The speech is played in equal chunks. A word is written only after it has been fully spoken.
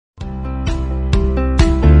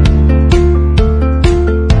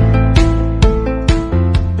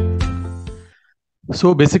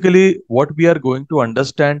So basically, what we are going to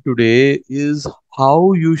understand today is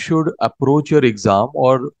how you should approach your exam,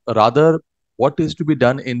 or rather, what is to be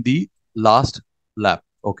done in the last lap.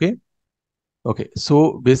 Okay. Okay.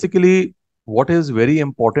 So basically, what is very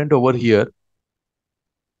important over here,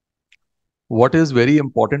 what is very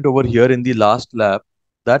important over here in the last lap,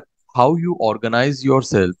 that how you organize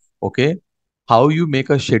yourself. Okay. How you make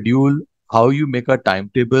a schedule, how you make a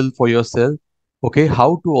timetable for yourself. Okay.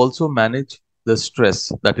 How to also manage the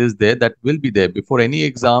stress that is there, that will be there before any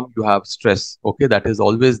exam. You have stress. Okay. That is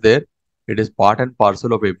always there. It is part and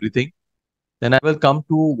parcel of everything. Then I will come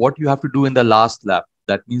to what you have to do in the last lap.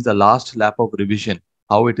 That means the last lap of revision,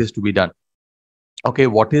 how it is to be done. Okay.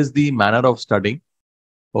 What is the manner of studying?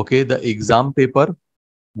 Okay. The exam paper,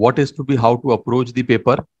 what is to be, how to approach the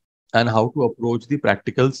paper, and how to approach the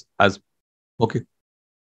practicals as. Okay.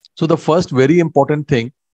 So the first very important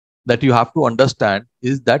thing that you have to understand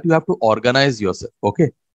is that you have to organize yourself.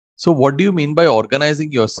 Okay. So what do you mean by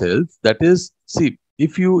organizing yourself? That is, see,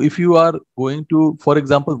 if you are going to, for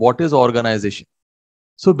example, what is organization?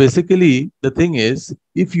 So basically, the thing is,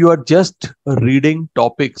 if you are just reading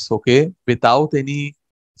topics, okay, without any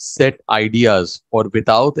set ideas or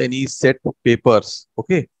without any set papers,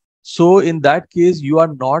 okay, so in that case, you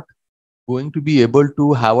are not going to be able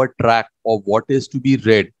to have a track of what is to be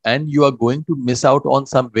read, and you are going to miss out on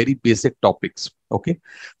some very basic topics. Okay.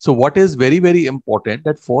 So what is very, very important,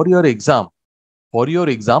 that for your exam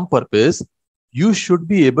purpose, you should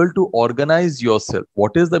be able to organize yourself.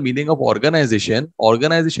 What is the meaning of organization?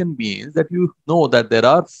 Organization means that you know that there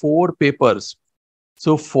are four papers.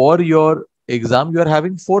 So for your exam, you are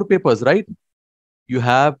having four papers, right? You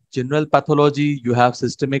have general pathology, you have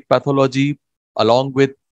systemic pathology, along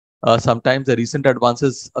with sometimes the recent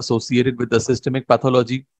advances associated with the systemic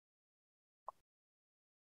pathology.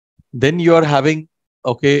 Then you are having,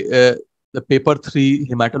 okay, the paper 3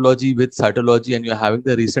 hematology with cytology, and you're having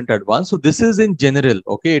the recent advance. So this is in general.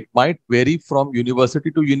 Okay. It might vary from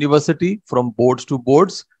university to university, from boards to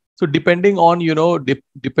boards. So depending on,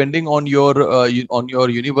 depending on your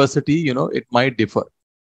university, it might differ.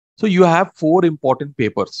 So you have four important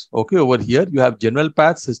papers. Okay. Over here, you have general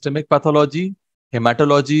path, systemic pathology,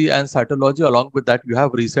 hematology, and cytology. Along with that, you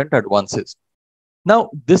have recent advances. Now,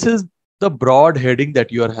 this is the broad heading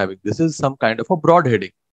that you are having. This is some kind of a broad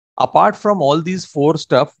heading. Apart from all these four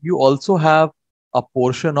stuff, you also have a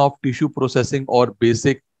portion of tissue processing or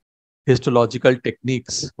basic histological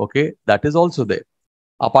techniques. Okay. That is also there.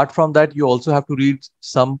 Apart from that, you also have to read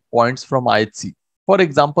some points from IHC. For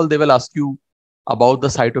example, they will ask you about the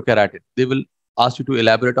cytokeratin. They will ask you to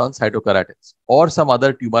elaborate on cytokeratins or some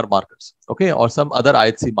other tumor markers. Okay. Or some other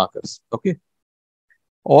IHC markers. Okay.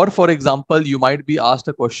 Or for example, you might be asked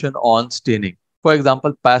a question on staining. For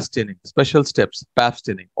example, PAS staining, special steps, PAP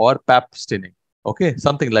staining or PAP staining. Okay,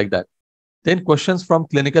 something like that. Then questions from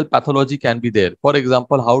clinical pathology can be there. For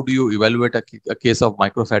example, how do you evaluate a case of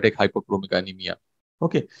microcytic hypochromic anemia?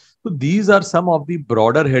 Okay, so these are some of the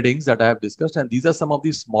broader headings that I have discussed, and these are some of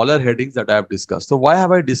the smaller headings that I have discussed. So why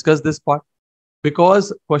have I discussed this part?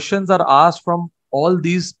 Because questions are asked from all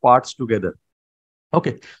these parts together.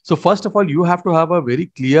 Okay, so first of all, you have to have a very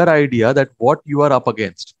clear idea that what you are up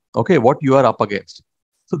against. Okay, what you are up against.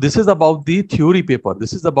 So this is about the theory paper.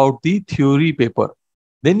 This is about the theory paper.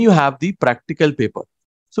 Then you have the practical paper.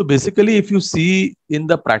 So basically, if you see in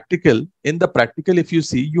the practical, if you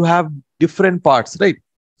see, you have different parts, right?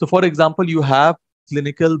 So for example, you have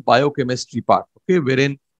clinical biochemistry part, okay,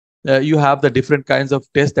 wherein you have the different kinds of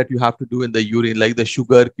tests that you have to do in the urine, like the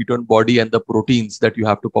sugar, ketone body, and the proteins that you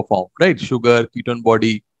have to perform, right? Sugar, ketone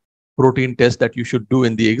body, protein test that you should do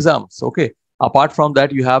in the exams. Okay. Apart from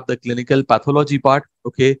that, you have the clinical pathology part.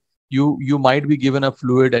 Okay. You might be given a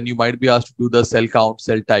fluid and you might be asked to do the cell count,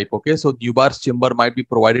 cell type. Okay. So Newbar's chamber might be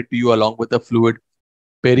provided to you along with the fluid.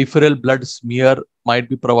 Peripheral blood smear might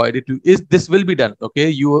be provided to you. This will be done.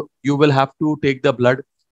 Okay. You will have to take the blood.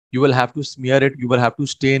 You will have to smear it. You will have to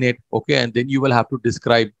stain it. Okay. And then you will have to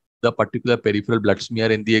describe the particular peripheral blood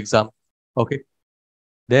smear in the exam. Okay.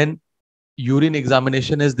 Then urine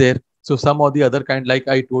examination is there. So some of the other kind, like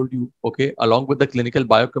I told you, okay, along with the clinical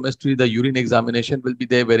biochemistry, the urine examination will be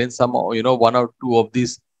there, wherein some, one or two of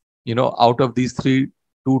these, out of these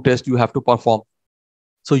two tests you have to perform.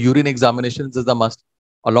 So urine examinations is a must.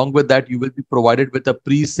 Along with that, you will be provided with a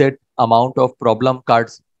preset amount of problem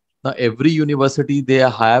cards. Now, every university, they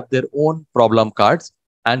have their own problem cards.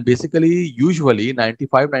 And basically, usually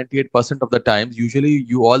 95-98% of the times, usually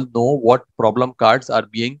you all know what problem cards are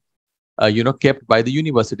being kept by the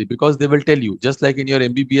university, because they will tell you, just like in your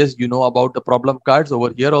MBBS, you know about the problem cards.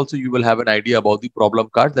 Over here also, you will have an idea about the problem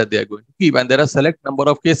cards that they are going to keep. And there are select number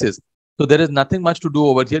of cases. So there is nothing much to do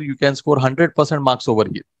over here. You can score 100% marks over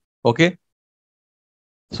here. Okay.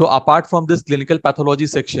 So apart from this clinical pathology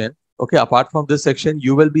section, okay, apart from this section,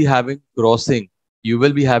 you will be having grossing. You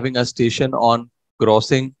will be having a station on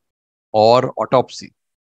grossing or autopsy.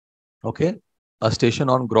 Okay. A station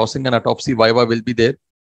on grossing and autopsy viva will be there.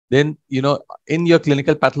 Then, in your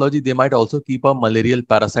clinical pathology, they might also keep a malarial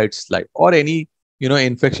parasite slide, or any,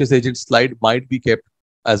 infectious agent slide might be kept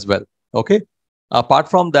as well. Okay. Apart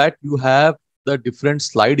from that, you have the different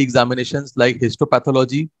slide examinations like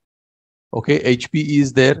histopathology. Okay. HPE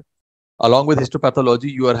is there. Along with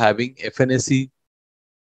histopathology, you are having FNAC.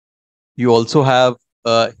 You also have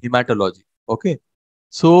hematology. Okay.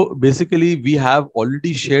 So basically, we have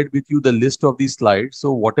already shared with you the list of these slides.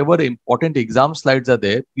 So whatever important exam slides are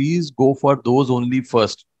there, please go for those only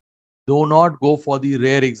first. Do not go for the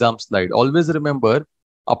rare exam slide. Always remember,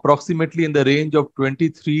 approximately in the range of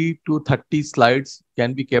 23 to 30 slides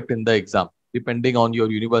can be kept in the exam, depending on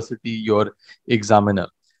your university, your examiner.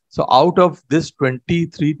 So out of this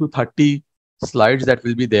 23 to 30 slides that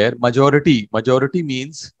will be there, majority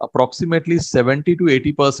means approximately 70 to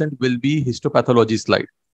 80% will be histopathology slide.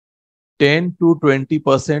 10 to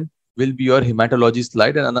 20% will be your hematology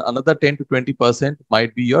slide, and another 10 to 20%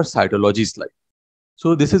 might be your cytology slide.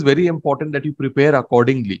 So this is very important that you prepare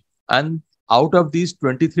accordingly. And out of these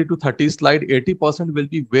 23 to 30 slide, 80% will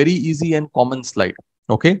be very easy and common slide.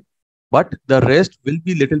 Okay. But the rest will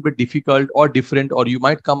be little bit difficult or different, or you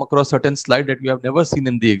might come across certain slide that you have never seen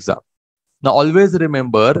in the exam. Now, always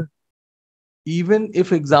remember, even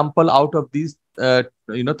if example out of these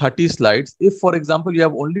 30 slides, if for example you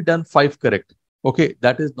have only done 5 correct, okay,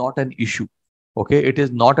 that is not an issue. Okay, it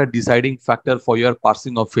is not a deciding factor for your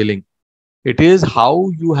passing or failing. It is how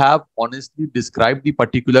you have honestly described the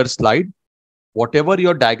particular slide. Whatever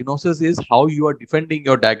your diagnosis is, how you are defending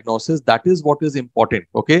your diagnosis, that is what is important.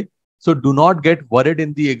 Okay, so do not get worried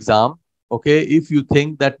in the exam. Okay, if you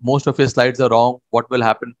think that most of your slides are wrong, what will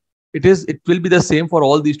happen? It will be the same for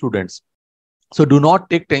all the students. So do not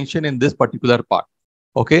take tension in this particular part.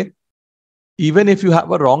 Okay. Even if you have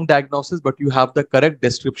a wrong diagnosis, but you have the correct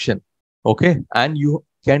description, okay, and you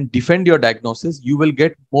can defend your diagnosis, you will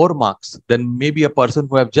get more marks than maybe a person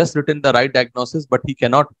who have just written the right diagnosis, but he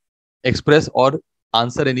cannot express or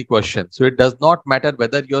answer any question. So it does not matter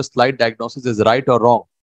whether your slide diagnosis is right or wrong.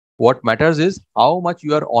 What matters is how much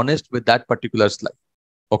you are honest with that particular slide.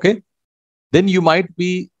 Okay. Then you might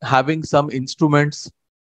be having some instruments.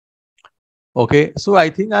 Okay, so I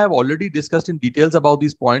think I have already discussed in details about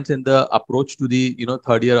these points in the approach to the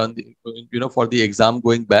third year on the for the exam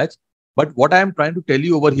going batch. But what I am trying to tell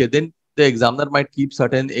you over here, then the examiner might keep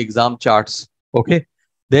certain exam charts. Okay,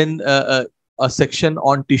 then a section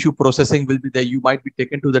on tissue processing will be there. You might be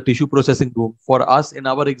taken to the tissue processing room. For us in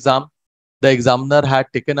our exam, the examiner had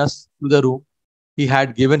taken us to the room. He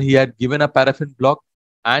had given a paraffin block,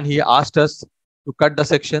 and he asked us to cut the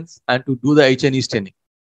sections and to do the H&E staining.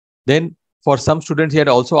 Then for some students, he had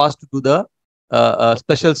also asked to do the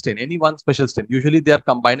special stain, any one special stain. Usually they are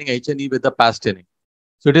combining H&E with the PAS staining.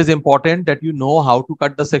 So it is important that you know how to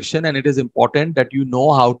cut the section, and it is important that you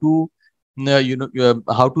know how to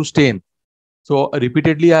how to stain. So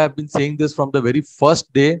repeatedly, I have been saying this from the very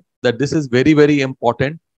first day that this is very, very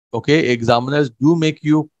important. Okay, examiners do make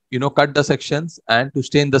you cut the sections and to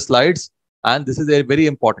stain the slides, and this is very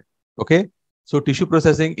important. Okay. So tissue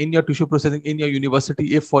processing in your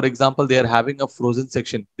university, if for example they are having a frozen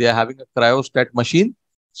section, they are having a cryostat machine,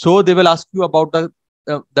 so they will ask you about the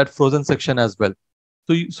that frozen section as well.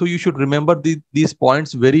 So you should remember these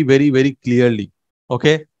points very, very, very clearly.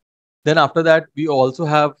 Okay. Then after that, we also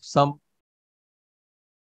have some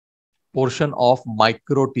portion of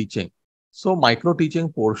micro teaching. So micro teaching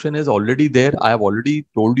portion is already there. I have already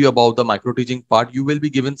told you about the micro teaching part. You will be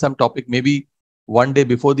given some topic, maybe one day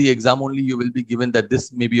before the exam only you will be given that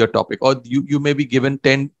this may be your topic, or you may be given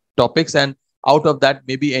 10 topics, and out of that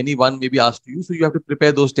maybe any one may be asked to you. So you have to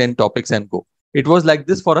prepare those 10 topics and go. It was like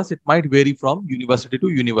this for us. It might vary from university to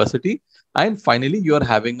university. And finally, you are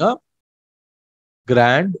having a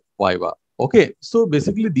grand viva. Okay. So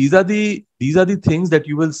basically these are the things that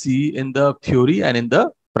you will see in the theory and in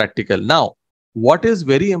the practical. Now, what is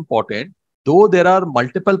very important, though there are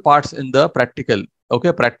multiple parts in the practical.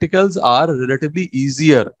 Okay, practicals are relatively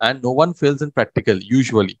easier and no one fails in practical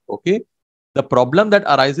usually. Okay, the problem that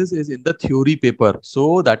arises is in the theory paper.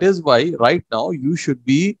 So that is why right now you should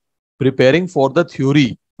be preparing for the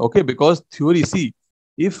theory. Okay, because theory, see,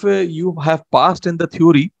 if you have passed in the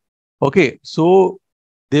theory, okay, so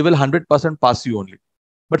they will 100% pass you only.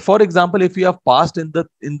 But for example, if you have passed in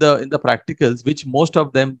the practicals, which most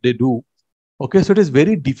of them they do, Okay, so it is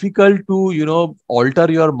very difficult to,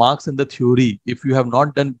 alter your marks in the theory if you have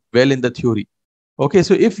not done well in the theory. Okay,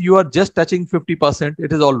 so if you are just touching 50%,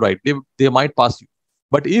 it is all right. They might pass you.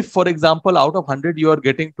 But if, for example, out of 100, you are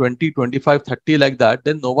getting 20, 25, 30 like that,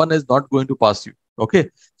 then no one is not going to pass you.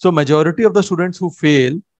 Okay, so majority of the students who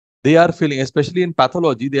fail, they are failing, especially in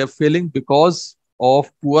pathology, they are failing because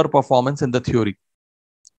of poor performance in the theory.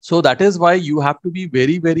 So that is why you have to be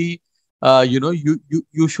very, very,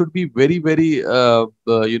 you should be very, very,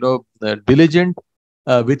 diligent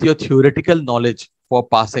with your theoretical knowledge for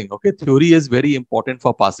passing. Okay, theory is very important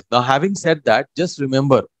for passing. Now, having said that, just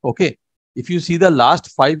remember, okay, if you see the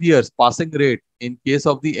last 5 years passing rate in case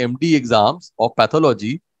of the MD exams of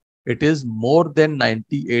pathology, it is more than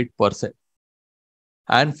 98%.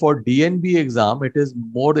 And for DNB exam, it is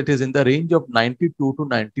more, it is in the range of 92 to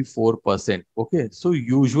 94%. Okay. So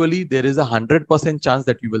usually there is a 100% chance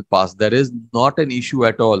that you will pass. There is not an issue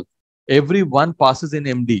at all. Everyone passes in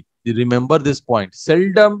MD. Remember this point.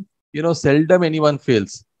 Seldom, seldom anyone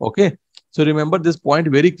fails. Okay. So remember this point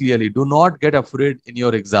very clearly. Do not get afraid in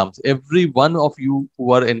your exams. Every one of you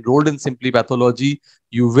who are enrolled in Simply Pathology,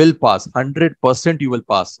 you will pass. 100% you will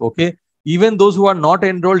pass. Okay. Even those who are not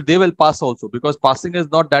enrolled, they will pass also, because passing is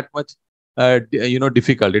not that much,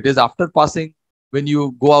 difficult. It is after passing, when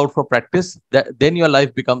you go out for practice, that then your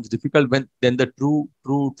life becomes difficult. When then the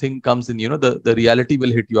true thing comes in, the reality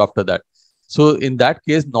will hit you after that. So in that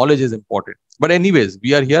case, knowledge is important. But anyways,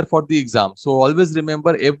 we are here for the exam. So always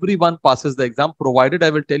remember, everyone passes the exam, provided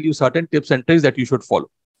I will tell you certain tips and tricks that you should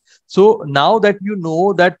follow. So now that you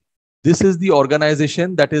know that this is the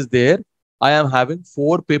organization that is there, I am having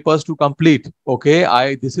 4 papers to complete.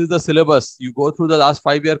 Okay, this is the syllabus. You go through the last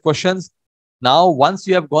 5-year questions. Now, once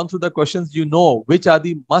you have gone through the questions, you know which are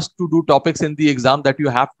the must-to-do topics in the exam that you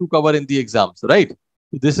have to cover in the exams, right?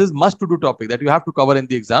 This is must-to-do topic that you have to cover in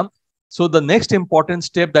the exam. So the next important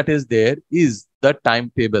step that is there is the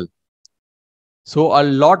timetable. So a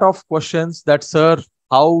lot of questions that, sir,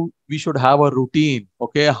 how we should have a routine,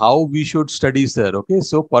 okay, how we should study, sir. Okay,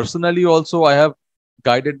 so personally also I have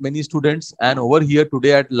guided many students, and over here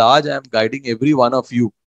today at large, I am guiding every one of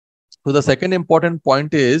you. So the second important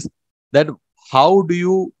point is that how do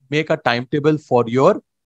you make a timetable for your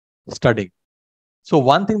studying? So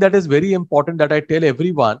one thing that is very important that I tell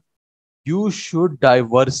everyone, you should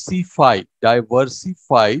diversify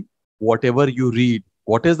whatever you read.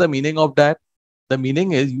 What is the meaning of that? The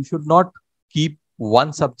meaning is you should not keep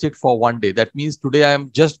one subject for one day. That means today I am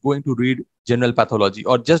just going to read general pathology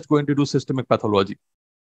or just going to do systemic pathology.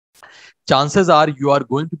 Chances are you are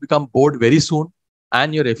going to become bored very soon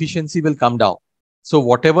and your efficiency will come down. So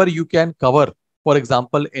whatever you can cover, for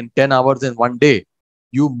example, in 10 hours in one day,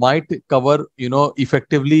 you might cover,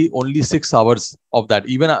 effectively only 6 hours of that,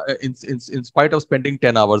 even in spite of spending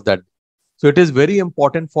 10 hours that day. So it is very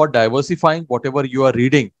important for diversifying whatever you are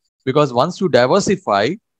reading, because once you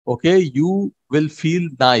diversify, okay, you will feel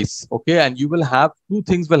nice, okay, and you will have 2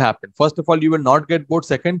 things will happen. First of all, you will not get bored.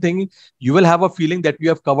 Second thing, you will have a feeling that you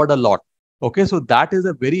have covered a lot. Okay, so that is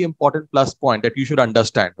a very important plus point that you should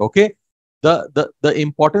understand. Okay, the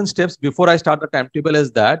important steps before I start the timetable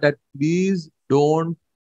is that please don't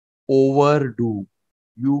overdo.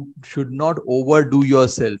 You should not overdo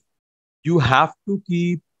yourself. You have to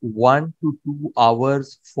keep 1 to 2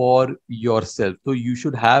 hours for yourself. So you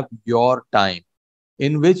should have your time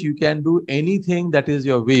in which you can do anything that is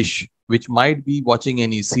your wish, which might be watching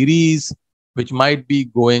any series, which might be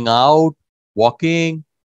going out, walking,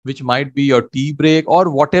 which might be your tea break or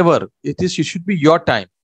whatever it is. It should be your time,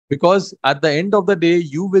 because at the end of the day,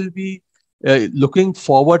 you will be looking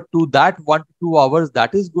forward to that 1 to 2 hours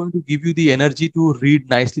that is going to give you the energy to read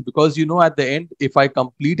nicely, because at the end, if I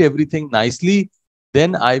complete everything nicely,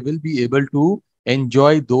 then I will be able to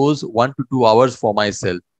enjoy those 1 to 2 hours for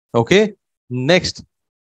myself. Okay, next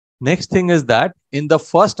thing is that in the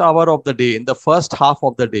first hour of the day, in the first half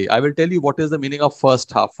of the day, I will tell you what is the meaning of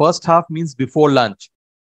first half. First half means before lunch.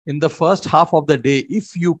 In the first half of the day,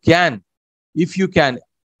 if you can,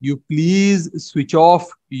 you please switch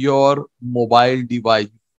off your mobile device.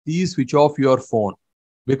 Please switch off your phone,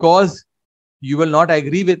 because you will not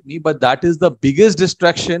agree with me, but that is the biggest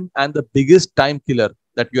distraction and the biggest time killer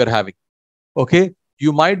that you are having. Okay,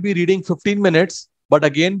 you might be reading 15 minutes, but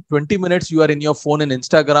again, 20 minutes you are in your phone in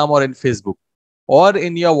Instagram or in Facebook or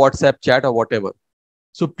in your WhatsApp chat or whatever.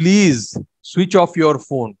 So please switch off your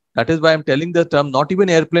phone. That is why I'm telling the term, not even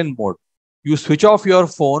airplane mode. You switch off your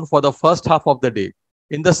phone for the first half of the day.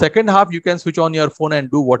 In the second half, you can switch on your phone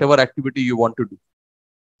and do whatever activity you want to do.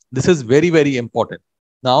 This is very, very important.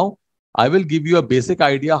 Now, I will give you a basic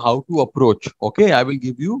idea how to approach. Okay, I will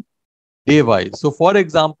give you day wise. So for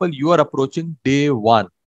example, you are approaching day 1.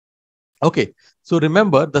 Okay. So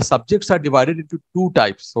remember, the subjects are divided into two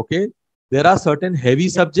types. Okay. There are certain heavy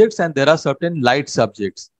subjects and there are certain light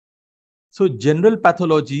subjects. So general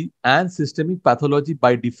pathology and systemic pathology,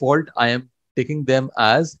 by default, I am taking them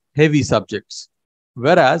as heavy subjects.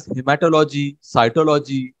 Whereas hematology,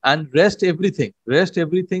 cytology, and rest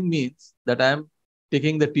everything means that I am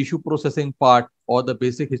taking the tissue processing part or the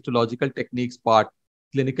basic histological techniques part,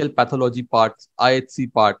 clinical pathology parts,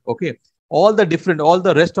 IHC part. Okay. All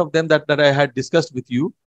the rest of them that I had discussed with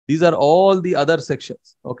you, these are all the other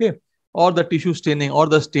sections. Okay. Or the tissue staining or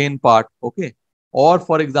the stain part. Okay. Or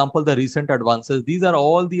for example, the recent advances, these are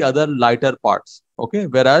all the other lighter parts. Okay.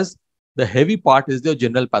 Whereas the heavy part is the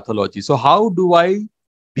general pathology. So how do I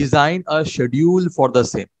design a schedule for the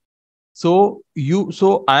same? So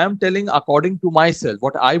I am telling according to myself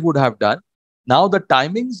what I would have done. Now the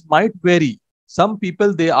timings might vary. Some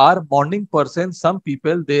people, they are morning person. Some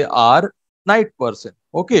people, they are night person.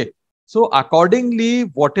 Okay. So accordingly,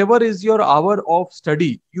 whatever is your hour of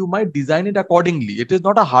study, you might design it accordingly. It is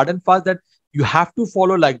not a hard and fast that you have to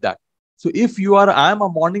follow like that. So if I am a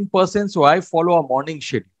morning person, so I follow a morning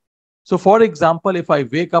schedule. So for example, if I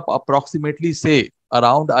wake up approximately, say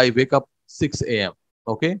I wake up 6 a.m.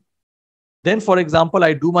 Okay. Then for example,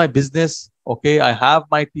 I do my business. Okay. I have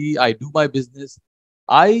my tea. I do my business.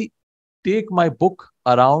 I take my book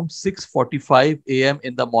around 6:45 a.m.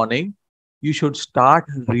 in the morning. You should start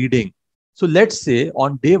reading. So let's say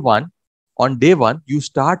on day one, you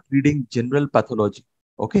start reading general pathology.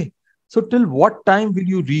 Okay. So till what time will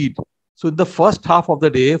you read? So in the first half of the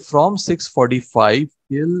day, from 6:45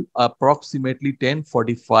 till approximately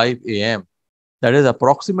 10:45 a.m., that is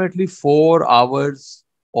approximately 4 hours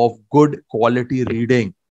of good quality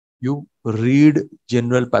reading. You read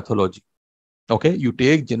general pathology. Okay. You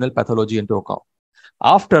take general pathology into account.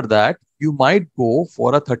 After that, you might go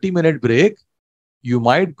for a 30-minute break. You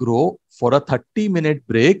might go for a 30-minute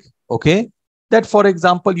break. Okay. That, for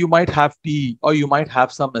example, you might have tea or you might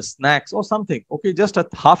have some snacks or something. Okay. Just a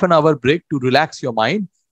half an hour break to relax your mind.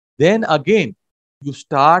 Then again, you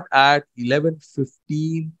start at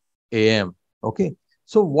 11:15 a.m. Okay.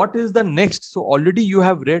 So what is the next? So already you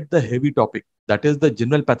have read the heavy topic. That is the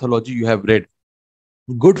general pathology you have read.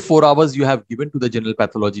 Good 4 hours you have given to the general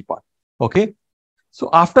pathology part. Okay. So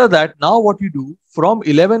after that, now what you do from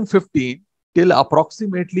 11:15 till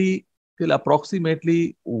approximately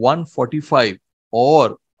 1:45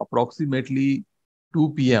 or approximately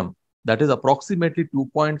 2 p.m. That is approximately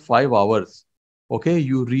 2.5 hours. Okay.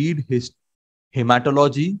 You read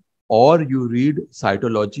hematology or you read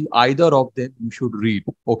cytology. Either of them you should read.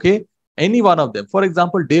 Okay. Any one of them. For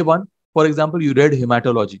example, day 1, for example, you read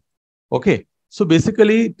hematology. Okay. So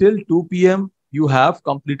basically till 2 p.m. you have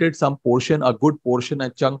completed some portion, a good portion, a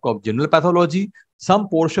chunk of general pathology, some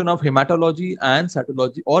portion of hematology and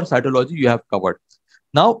cytology you have covered.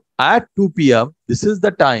 Now at 2 p.m., this is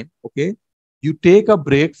the time, okay, you take a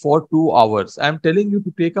break for 2 hours. I'm telling you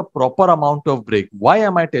to take a proper amount of break. Why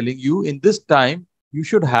am I telling you? In this time, you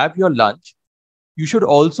should have your lunch. You should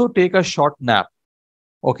also take a short nap.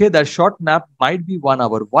 Okay, that short nap might be 1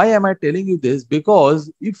 hour. Why am I telling you this?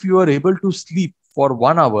 Because if you are able to sleep for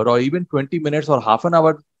 1 hour or even 20 minutes or half an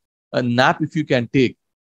hour a nap, if you can take,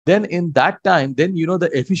 then in that time, then the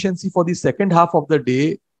efficiency for the second half of the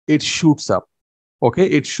day, it shoots up. Okay,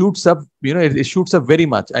 it shoots up, it shoots up very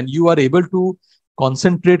much, and you are able to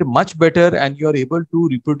concentrate much better and you are able to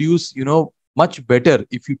reproduce, much better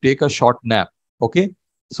if you take a short nap. Okay,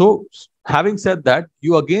 so having said that,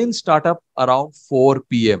 you again start up around 4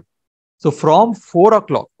 p.m. So from 4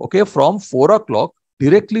 o'clock, okay, from 4 o'clock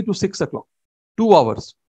directly to 6 o'clock, 2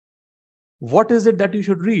 hours. What is it that you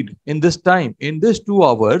should read in this time? In this 2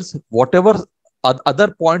 hours, whatever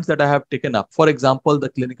other points that I have taken up, for example, the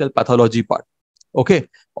clinical pathology part, okay,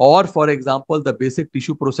 or for example, the basic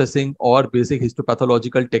tissue processing or basic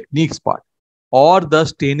histopathological techniques part, or the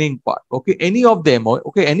staining part, okay, any of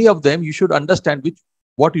them, you should understand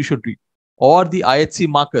what you should read, or the IHC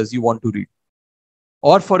markers you want to read,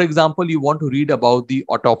 or for example, you want to read about the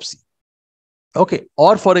autopsy. Okay,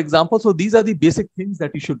 or for example, so these are the basic things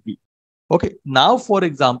that you should read. Okay, now for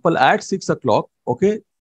example, at 6 o'clock, okay,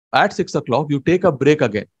 at 6 o'clock, you take a break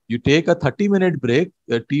again. You take a 30-minute break,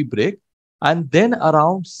 a tea break, and then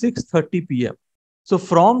around 6:30 p.m. So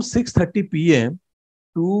from 6:30 p.m.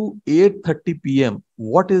 to 8:30 p.m.,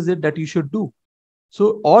 what is it that you should do?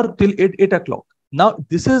 So, or till 8 o'clock. Now,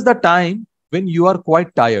 this is the time when you are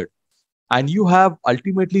quite tired and you have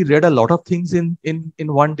ultimately read a lot of things in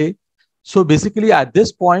one day. So basically at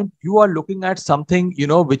this point, you are looking at something,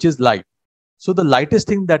 which is light. So the lightest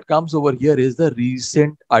thing that comes over here is the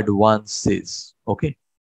recent advances. Okay.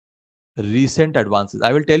 Recent advances.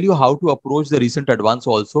 I will tell you how to approach the recent advance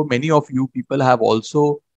also. Many of you people have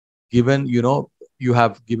also given, you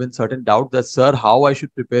have given certain doubt that, sir, how I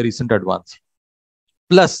should prepare recent advance.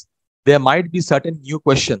 Plus, there might be certain new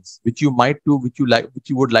questions which you might do, which you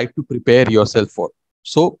would like to prepare yourself for.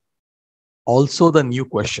 So also the new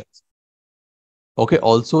questions. Okay,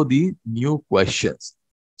 also the new questions.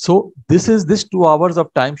 So this 2 hours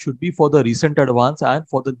of time should be for the recent advance and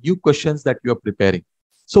for the new questions that you are preparing.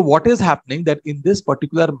 So what is happening that in this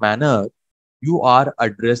particular manner, you are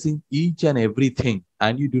addressing each and everything,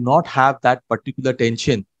 and you do not have that particular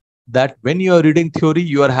tension that when you are reading theory,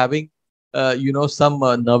 you are having, some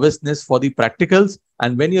nervousness for the practicals.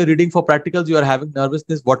 And when you're reading for practicals, you are having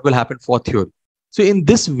nervousness, what will happen for theory. So in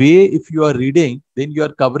this way, if you are reading, then you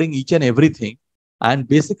are covering each and everything. And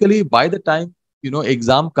basically, by the time,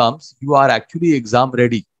 exam comes, you are actually exam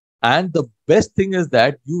ready. And the best thing is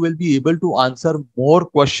that you will be able to answer more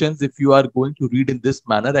questions if you are going to read in this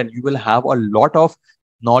manner, and you will have a lot of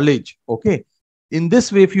knowledge. Okay. In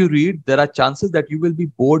this way, if you read, there are chances that you will be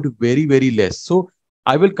bored very, very less. So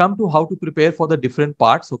I will come to how to prepare for the different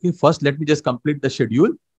parts. Okay. First, let me just complete the schedule.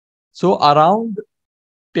 So around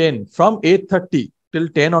 10, from 8:30 till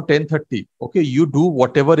 10 or 10:30. Okay. You do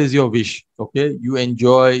whatever is your wish. Okay. You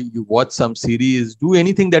enjoy, you watch some series, do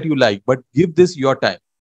anything that you like, but give this your time.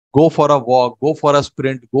 Go for a walk, go for a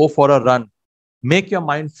sprint, go for a run. Make your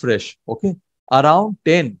mind fresh. Okay. Around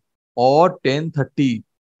 10 or 10:30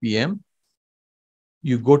 p.m.,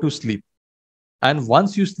 you go to sleep. And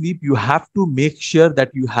once you sleep, you have to make sure that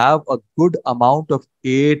you have a good amount of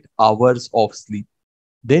 8 hours of sleep.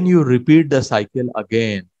 Then you repeat the cycle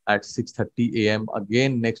again at 6:30 a.m.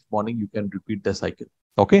 Again, next morning, you can repeat the cycle.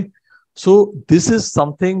 Okay. So this is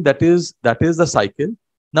something that is the cycle.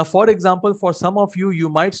 Now, for example, for some of you, you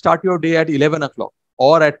might start your day at 11 o'clock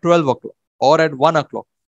or at 12 o'clock or at 1 o'clock.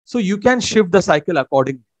 So you can shift the cycle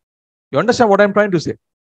accordingly. You understand what I'm trying to say?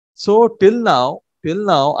 So till now,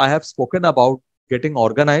 I have spoken about getting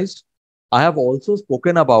organized. I have also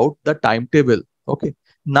spoken about the timetable. Okay.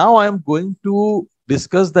 Now I am going to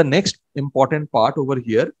discuss the next important part over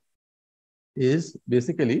here is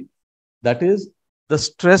basically that is the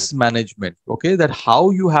stress management. Okay. That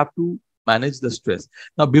how you have to manage the stress.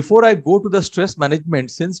 Now, before I go to the stress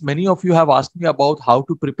management, since many of you have asked me about how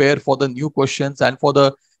to prepare for the new questions and for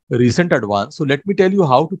the recent advance. So let me tell you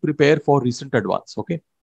how to prepare for recent advance. Okay.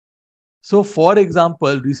 So for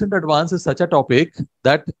example, recent advance is such a topic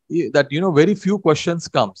that very few questions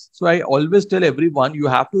comes. So I always tell everyone, you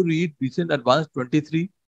have to read recent advance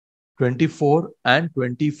 23, 24 and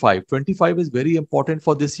 25. 25 is very important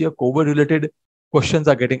for this year. COVID related questions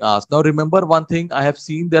are getting asked. Now, remember one thing, I have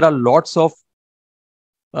seen there are lots of,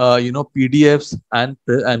 PDFs and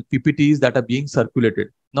PPTs that are being circulated.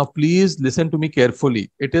 Now, please listen to me carefully.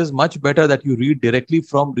 It is much better that you read directly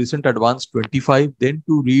from recent advance 25 than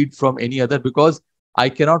to read from any other, because I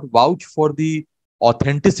cannot vouch for the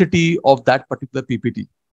authenticity of that particular PPT.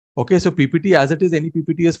 Okay, so PPT as it is, any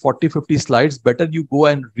PPT is 40, 50 slides. Better you go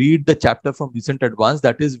and read the chapter from recent advance.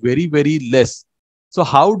 That is very, very less. So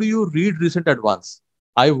how do you read recent advance?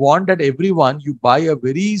 I want that everyone, you buy a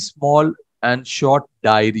very small and short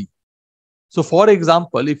diary. So for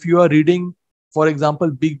example, if you are reading, for example,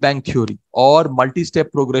 Big Bang Theory or multi-step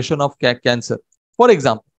progression of cancer, for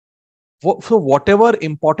example, so whatever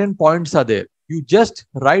important points are there, you just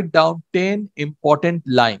write down 10 important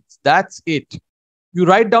lines. That's it. You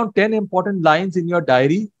write down 10 important lines in your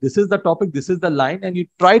diary. This is the topic, this is the line, and you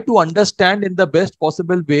try to understand in the best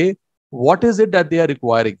possible way what is it that they are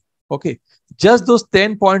requiring. Okay, just those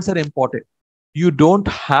 10 points are important. You don't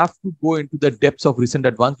have to go into the depths of recent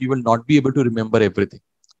advance. You will not be able to remember everything.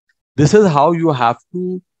 This is how you have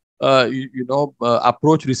to,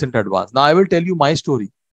 approach recent advance. Now, I will tell you my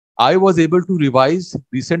story. I was able to revise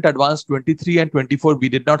recent advance 23 and 24. We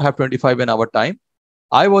did not have 25 in our time.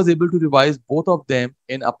 I was able to revise both of them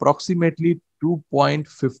in approximately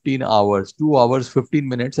 2.15 hours, 2 hours, 15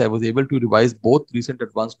 minutes. I was able to revise both recent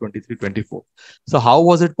advance 23, 24. So how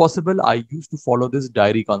was it possible? I used to follow this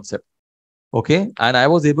diary concept. Okay. And I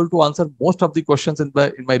was able to answer most of the questions in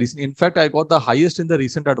my recent. In fact, I got the highest in the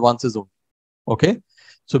recent advances only. Okay.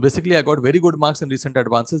 So basically, I got very good marks in recent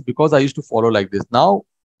advances because I used to follow like this. Now,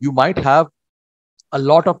 you might have a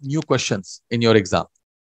lot of new questions in your exam.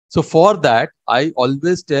 So for that, I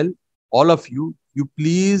always tell all of you, you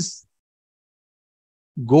please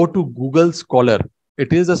go to Google Scholar.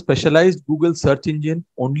 It is a specialized Google search engine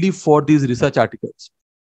only for these research articles.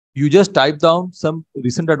 You just type down some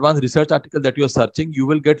recent advanced research article that you are searching. You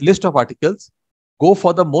will get list of articles. go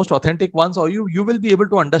for the most authentic ones, or you will be able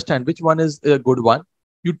to understand which one is a good one.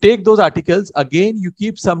 You take those articles, again, you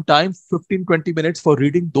keep some time, 15-20 minutes for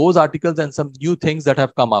reading those articles and some new things that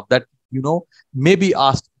have come up that, may be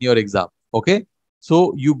asked in your exam. Okay.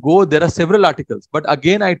 So you go, there are several articles, but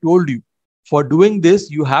again, I told you, for doing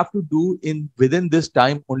this, you have to do within this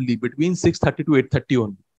time only, between 6:30 to 8:30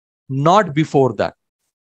 only, not before that.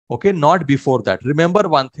 Okay. Not before that. Remember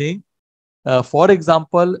one thing, for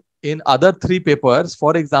example, in other 3 papers,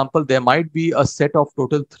 for example, there might be a set of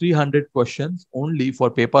total 300 questions only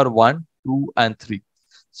for paper 1, 2, and 3.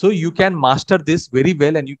 So you can master this very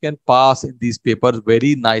well and you can pass in these papers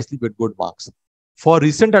very nicely with good marks. For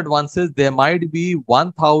recent advances, there might be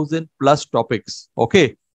 1000 plus topics.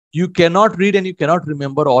 Okay. You cannot read and you cannot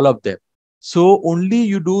remember all of them. So only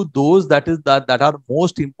you do those that are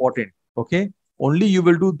most important. Okay. Only you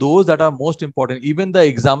will do those that are most important. Even the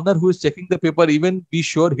examiner who is checking the paper, even be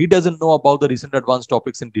sure he doesn't know about the recent advanced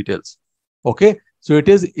topics in details. Okay. So it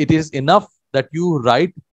is enough that you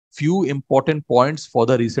write few important points for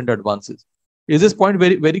the recent advances. Is this point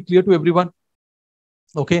very, very clear to everyone?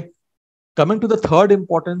 Okay. Coming to the third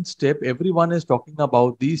important step, everyone is talking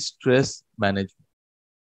about the stress management.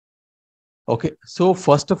 Okay. So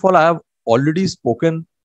first of all, I have already spoken,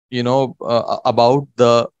 about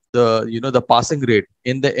the passing rate.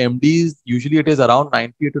 In the MDs, usually it is around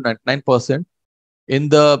 90 to 99%. In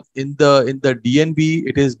the DNB,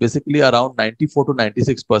 it is basically around 94 to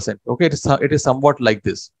 96%. Okay, it is somewhat like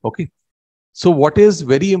this. Okay, so what is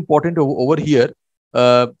very important over here,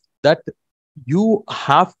 that you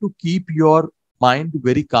have to keep your mind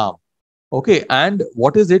very calm. Okay, and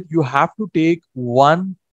what is it? You have to take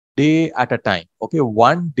one day at a time. Okay,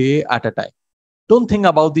 one day at a time. Don't think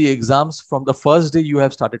about the exams from the first day you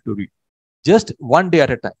have started to read. Just one day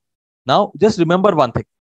at a time. Now, just remember one thing.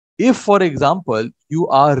 If, for example, you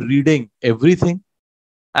are reading everything,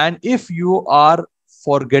 and if you are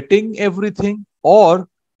forgetting everything, or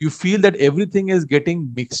you feel that everything is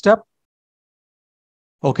getting mixed up,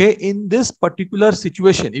 okay, in this particular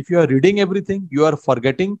situation, if you are reading everything, you are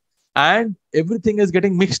forgetting, and everything is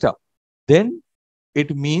getting mixed up, then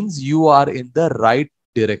it means you are in the right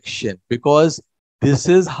direction, because this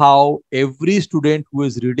is how every student who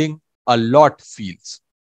is reading a lot feels.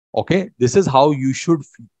 Okay, this is how you should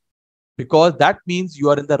feel, because that means you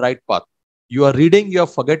are in the right path. You are reading, you are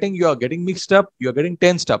forgetting, you are getting mixed up, you are getting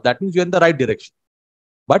tensed up. That means you are in the right direction.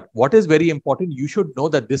 But what is very important, you should know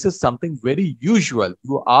that this is something very usual.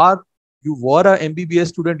 You were an MBBS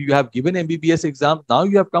student, you have given MBBS exam, now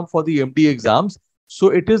you have come for the MD exams. So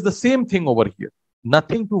it is the same thing over here.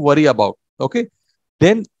 Nothing to worry about. Okay.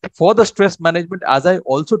 Then for the stress management, as I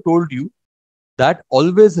also told you, that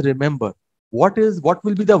always remember what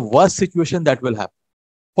will be the worst situation that will happen.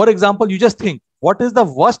 For example, you just think, what is the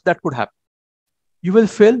worst that could happen? You will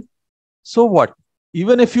fail. So what?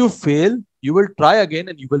 Even if you fail, you will try again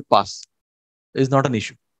and you will pass. It's not an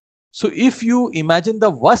issue. So if you imagine the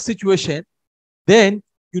worst situation, then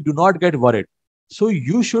you do not get worried. So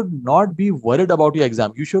you should not be worried about your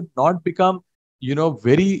exam. You should not become,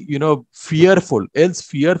 very, fearful. Else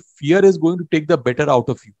fear is going to take the better out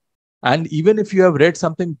of you. And even if you have read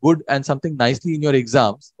something good and something nicely in your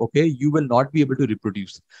exams, okay, you will not be able to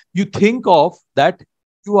reproduce. You think of that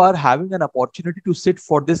you are having an opportunity to sit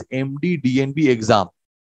for this MD DNB exam.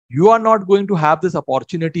 You are not going to have this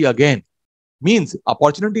opportunity again. Means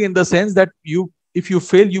opportunity in the sense that if you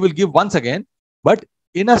fail, you will give once again. But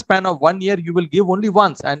in a span of 1 year, you will give only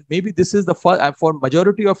once. And maybe this is the first, and for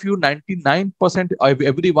majority of you, 99% of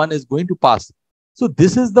everyone is going to pass. So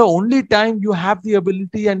this is the only time you have the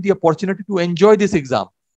ability and the opportunity to enjoy this exam.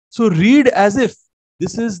 So read as if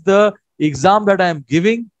this is the exam that I am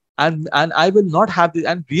giving, and I will not have this.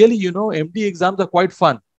 And really, MD exams are quite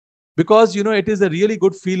fun, because, it is a really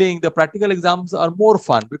good feeling. The practical exams are more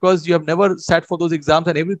fun because you have never sat for those exams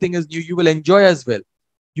and everything is new. You will enjoy as well.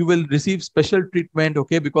 You will receive special treatment,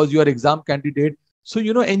 okay, because you are exam candidate. So,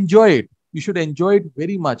 enjoy it. You should enjoy it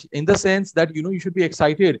very much, in the sense that, you should be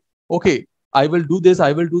excited. Okay, I will do this,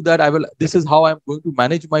 I will do that, this is how I'm going to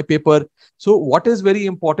manage my paper. So what is very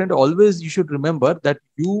important, always you should remember that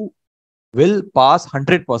you will pass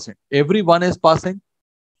 100%. Everyone is passing.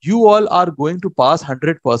 You all are going to pass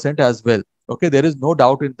 100% as well. Okay, there is no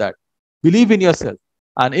doubt in that. Believe in yourself.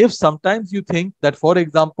 And if sometimes you think that, for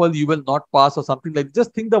example, you will not pass or something like,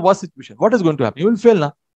 just think the worst situation. What is going to happen? You will fail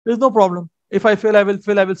now. There is no problem. If I fail, I will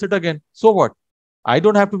fail. I will sit again. So what? I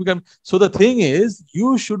don't have to become. So the thing is,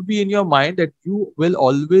 you should be in your mind that you will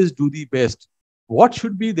always do the best. What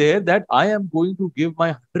should be there? That I am going to give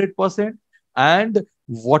my 100%, and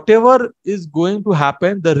whatever is going to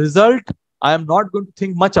happen, the result I am not going to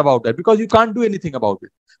think much about that because you can't do anything about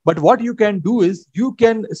it. But what you can do is you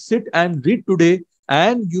can sit and read today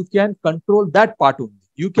and you can control that part only.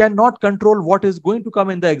 You cannot control what is going to come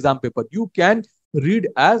in the exam paper. You can read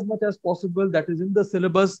as much as possible that is in the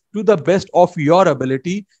syllabus to the best of your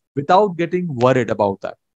ability without getting worried about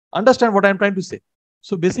that. Understand what I'm trying to say?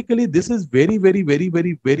 So basically, this is very, very, very,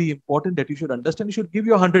 very, very important that you should understand. You should give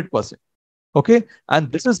your 100%. Okay.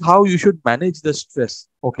 And this is how you should manage the stress.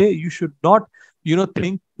 Okay. You should not,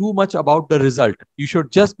 think too much about the result. You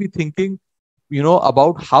should just be thinking,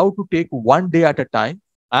 about how to take one day at a time.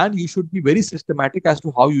 And you should be very systematic as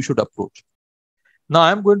to how you should approach. Now,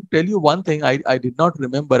 I'm going to tell you one thing. I did not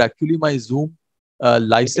remember. Actually, my Zoom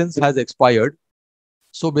license has expired.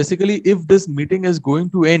 So basically, if this meeting is going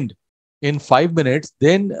to end in 5 minutes,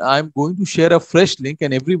 then I'm going to share a fresh link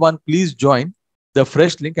and everyone please join the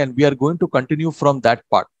fresh link and we are going to continue from that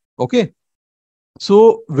part. Okay.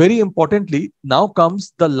 So very importantly, now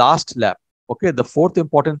comes the last lab. Okay. The fourth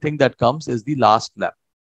important thing that comes is the last lab.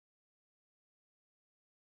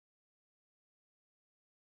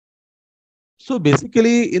 So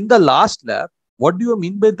basically in the last lab, what do you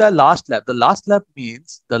mean by the last lab? The last lab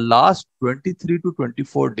means the last 23 to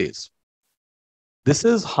 24 days. This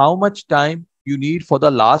is how much time you need for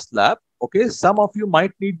the last lab. Okay. Some of you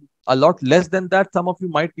might need a lot less than that. Some of you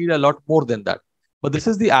might need a lot more than that. But this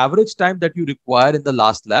is the average time that you require in the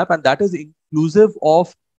last lab. And that is inclusive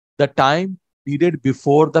of the time needed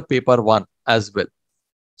before the paper one as well.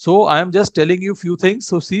 So I am just telling you a few things.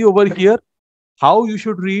 So see over here how you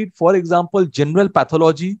should read. For example, general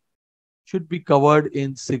pathology should be covered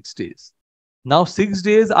in 6 days. Now, 6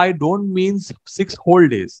 days, I don't mean 6 whole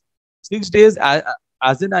days. 6 days,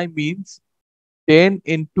 as in I means 10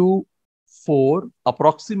 into 4,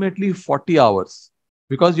 approximately 40 hours.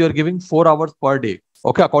 Because you are giving 4 hours per day.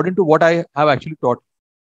 Okay, according to what I have actually taught.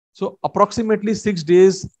 So, approximately 6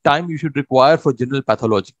 days time you should require for general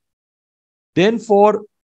pathology. Then for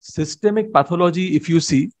systemic pathology, if you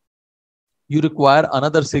see, you require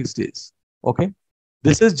another 6 days. Okay.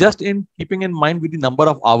 This is just in keeping in mind with the number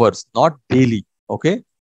of hours, not daily. Okay.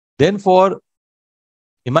 Then for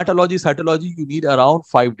hematology, cytology, you need around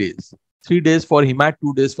 5 days. 3 days for hemat,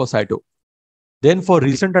 2 days for cyto. Then for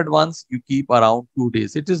recent advance, you keep around 2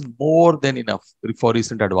 days. It is more than enough for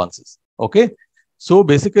recent advances. Okay. So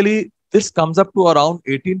basically, this comes up to around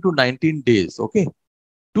 18 to 19 days. Okay.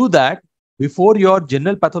 To that, before your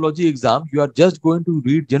general pathology exam, you are just going to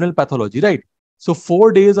read general pathology, right? So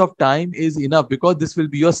 4 days of time is enough because this will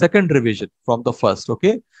be your second revision from the first.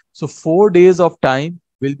 Okay. So 4 days of time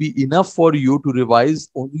will be enough for you to revise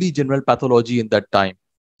only general pathology in that time.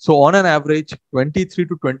 So on an average, 23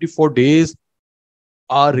 to 24 days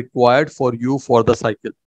are required for you for the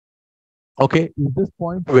cycle. Okay. Is this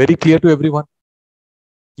point very clear to everyone?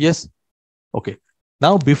 Yes. Okay.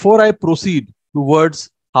 Now, before I proceed towards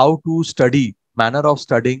how to study, manner of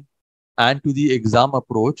studying, and to the exam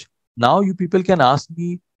approach, now you people can ask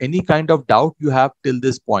me any kind of doubt you have till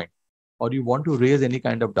this point, or you want to raise any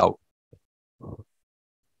kind of doubt.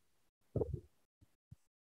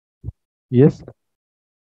 Yes.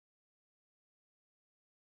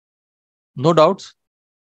 No doubts?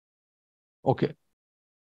 Okay.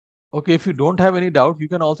 Okay. If you don't have any doubt, you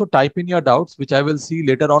can also type in your doubts, which I will see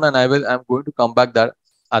later on, and I'm going to come back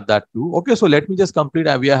at that too. Okay. So let me just complete.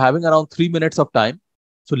 We are having around 3 minutes of time.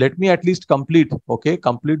 So let me at least complete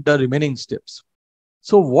the remaining steps.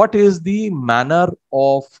 So what is the manner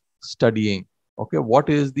of studying? Okay, what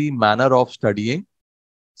is the manner of studying?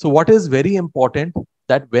 So what is very important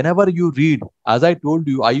that whenever you read, as I told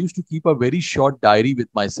you, I used to keep a very short diary with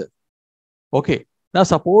myself. Okay, now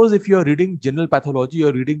suppose if you're reading general pathology,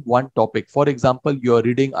 you're reading one topic. For example, you're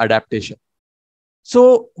reading adaptation.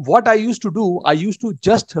 So what I used to do, I used to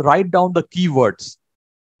just write down the keywords,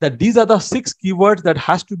 that these are the 6 keywords that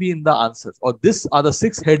has to be in the answers, or these are the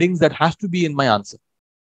 6 headings that has to be in my answer.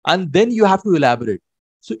 And then you have to elaborate.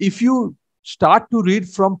 So if you start to read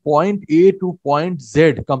from point A to point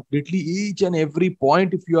Z completely, each and every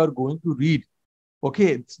point, if you are going to read,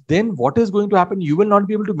 okay, then what is going to happen? You will not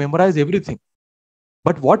be able to memorize everything.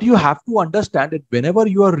 But what you have to understand is whenever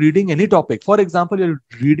you are reading any topic, for example, you're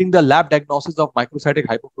reading the lab diagnosis of microcytic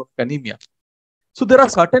hypochromic anemia. So there are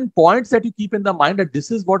certain points that you keep in the mind that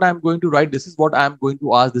this is what I'm going to write, this is what I'm going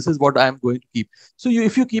to ask, this is what I'm going to keep. So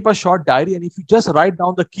if you keep a short diary and if you just write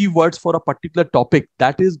down the keywords for a particular topic,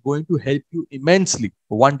 that is going to help you immensely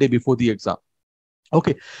one day before the exam.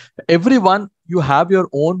 Okay. Everyone, you have your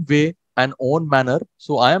own way and own manner.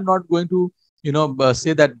 So I am not going to,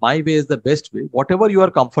 say that my way is the best way, whatever you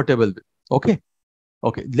are comfortable with. Okay.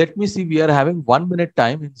 Okay. Let me see. We are having 1 minute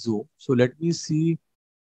time in Zoom. So let me see.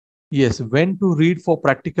 Yes, when to read for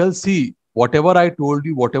practical. See, whatever I told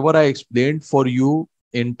you, whatever I explained for you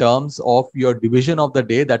in terms of your division of the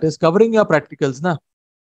day, that is covering your practicals, na?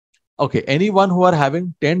 Okay, anyone who are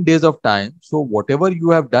having 10 days of time, so whatever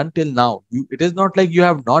you have done till now, it is not like you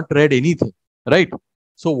have not read anything, right?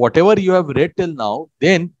 So whatever you have read till now,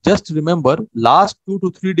 then just remember last 2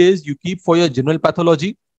 to 3 days you keep for your general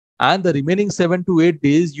pathology, and the remaining 7 to 8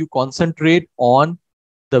 days you concentrate on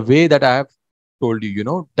the way that I have told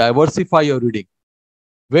you, diversify your reading.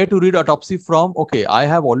 Where to read autopsy from? Okay, I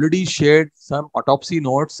have already shared some autopsy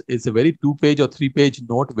notes. It's a very 2 page or 3 page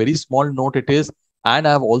note, very small note it is. And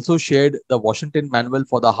I have also shared the Washington manual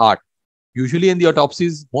for the heart. Usually in the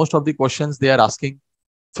autopsies, most of the questions they are asking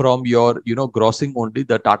from your, grossing only,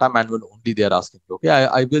 the Tata manual only they are asking. Okay,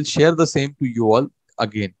 I will share the same to you all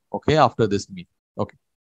again, okay, after this meet. Okay.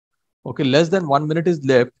 Okay, less than 1 minute is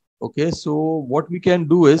left. Okay, so what we can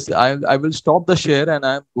do is I will stop the share and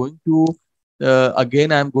I'm going to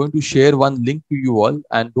again I'm going to share one link to you all,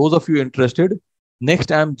 and those of you interested,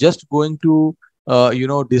 next I'm just going to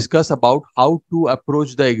discuss about how to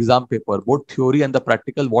approach the exam paper, both theory and the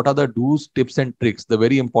practical. What are the do's, tips and tricks, the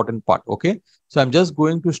very important part. Okay, so I'm just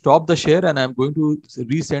going to stop the share and I'm going to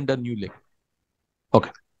resend a new link.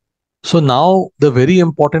 Okay. So now the very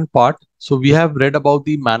important part. So we have read about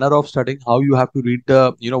the manner of studying, how you have to read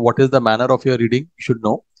the, what is the manner of your reading, you should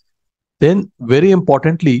know. Then very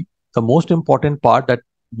importantly, the most important part that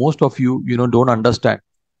most of you, don't understand.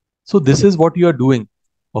 So this is what you are doing.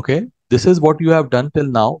 Okay. This is what you have done till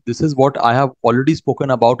now. This is what I have already spoken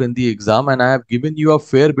about in the exam. And I have given you a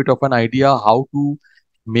fair bit of an idea how to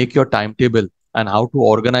make your timetable and how to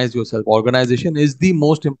organize yourself. Organization is the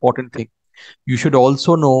most important thing. You should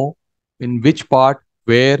also know in which part,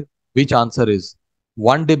 where, which answer is.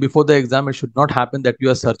 One day before the exam, it should not happen that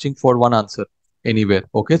you are searching for one answer anywhere.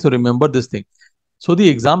 Okay, so remember this thing. So the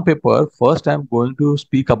exam paper, first I'm going to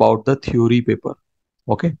speak about the theory paper.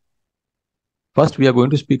 Okay, first we are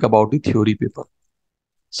going to speak about the theory paper.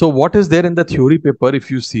 So what is there in the theory paper?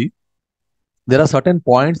 If you see, there are certain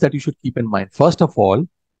points that you should keep in mind. First of all,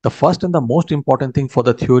 the first and the most important thing for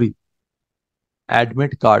the theory,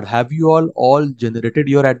 admit card. Have you all generated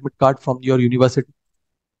your admit card from your university?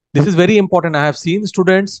 This is very important. I have seen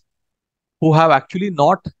students who have actually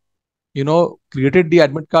not, created the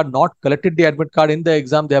admit card, not collected the admit card in the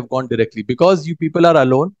exam. They have gone directly because you people are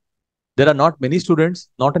alone. There are not many students,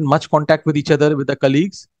 not in much contact with each other, with the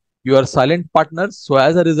colleagues. You are silent partners. So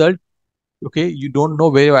as a result, okay, you don't know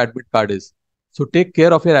where your admit card is. So take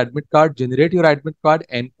care of your admit card, generate your admit card,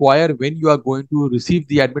 inquire when you are going to receive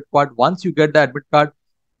the admit card. Once you get the admit card,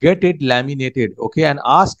 get it laminated, okay, and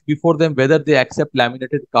ask before them whether they accept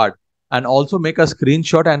laminated card, and also make a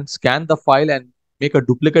screenshot and scan the file and make a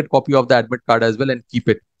duplicate copy of the admit card as well and keep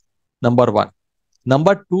it. Number one.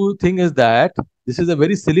 Number two thing is that this is a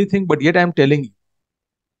very silly thing, but yet I'm telling you,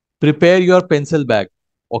 prepare your pencil bag.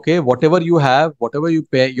 Okay, whatever you have, whatever you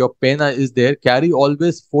pay, your pen is there, carry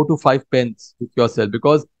always 4 to 5 pens with yourself,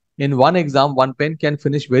 because in one exam, one pen can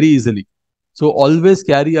finish very easily. So always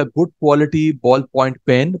carry a good quality ballpoint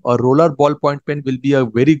pen. A roller ballpoint pen will be a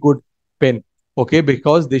very good pen. Okay,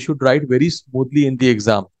 because they should write very smoothly in the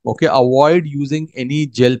exam. Okay, avoid using any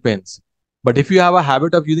gel pens. But if you have a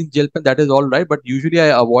habit of using gel pen, that is all right. But usually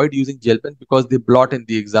I avoid using gel pen because they blot in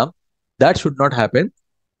the exam. That should not happen.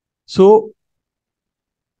 So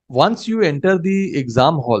once you enter the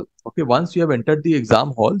exam hall, okay, once you have entered the exam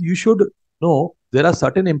hall, you should know there are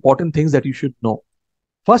certain important things that you should know.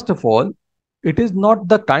 First of all, it is not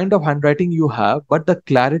the kind of handwriting you have, but the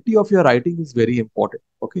clarity of your writing is very important.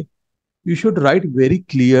 Okay, you should write very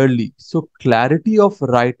clearly. So clarity of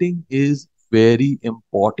writing is very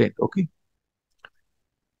important. Okay,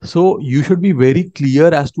 so you should be very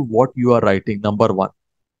clear as to what you are writing. Number one.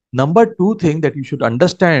 Number two thing that you should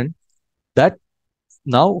understand, that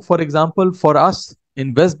now, for example, for us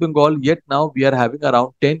in West Bengal, yet now we are having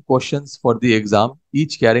around 10 questions for the exam,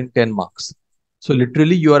 each carrying 10 marks. So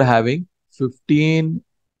literally you are having 15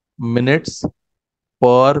 minutes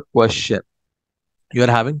per question. You are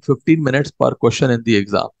having 15 minutes per question in the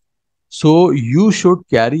exam. So you should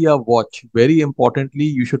carry a watch. Very importantly,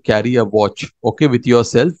 you should carry a watch, okay, with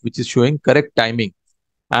yourself, which is showing correct timing.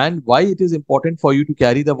 And why it is important for you to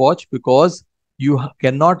carry the watch? Because you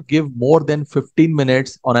cannot give more than 15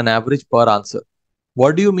 minutes on an average per answer.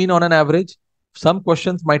 What do you mean on an average? Some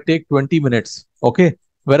questions might take 20 minutes, okay?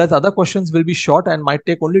 Whereas other questions will be short and might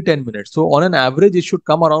take only 10 minutes. So on an average, it should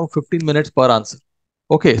come around 15 minutes per answer.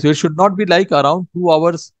 Okay, so it should not be like around 2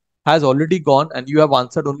 hours has already gone and you have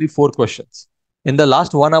answered only 4 questions. In the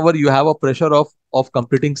last 1 hour, you have a pressure of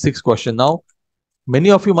completing 6 questions. Now,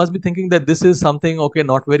 Many of you must be thinking that this is something, okay,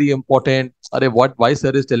 not very important. Why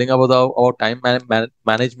sir is telling about our time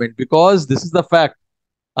management? Because this is the fact.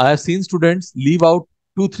 I have seen students leave out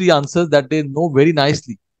 2, 3 answers that they know very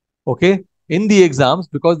nicely, okay, in the exams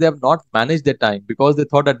because they have not managed their time, because they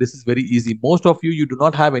thought that this is very easy. Most of you do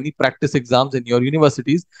not have any practice exams in your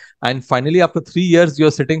universities. And finally, after 3 years,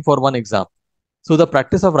 you're sitting for one exam. So the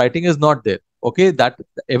practice of writing is not there. Okay, that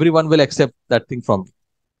everyone will accept that thing from you.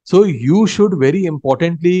 So you should very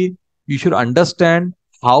importantly, you should understand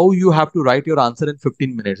how you have to write your answer in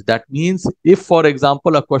 15 minutes. That means if, for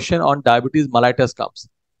example, a question on diabetes mellitus comes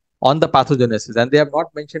on the pathogenesis and they have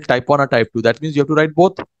not mentioned type 1 or type 2, that means you have to write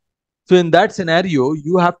both. So in that scenario,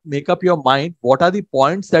 you have to make up your mind what are the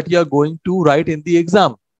points that you are going to write in the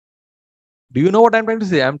exam. Do you know what I'm trying to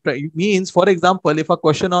say? It means, for example, if a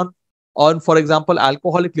question on for example,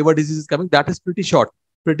 alcoholic liver disease is coming, that is pretty short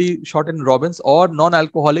in Robbins, or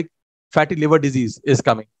non-alcoholic fatty liver disease is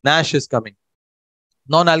coming, NASH is coming,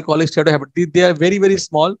 non-alcoholic steatohepatitis, they are very, very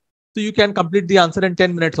small. So you can complete the answer in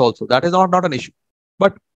 10 minutes also. That is not an issue.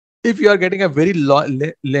 But if you are getting a very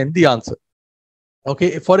lengthy answer,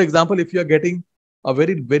 okay, for example, if you are getting a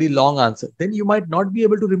very, very long answer, then you might not be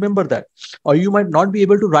able to remember that, or you might not be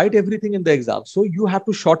able to write everything in the exam. So you have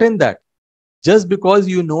to shorten that. Just because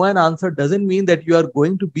you know an answer doesn't mean that you are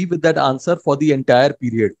going to be with that answer for the entire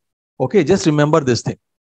period. Okay, just remember this thing.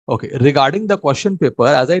 Okay, regarding the question paper,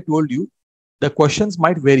 as I told you, the questions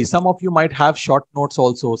might vary. Some of you might have short notes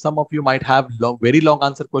also. Some of you might have very long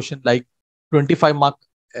answer question like 25 mark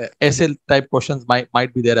SL type questions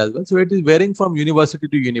might be there as well. So it is varying from university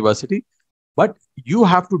to university. But you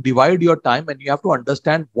have to divide your time and you have to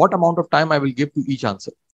understand what amount of time I will give to each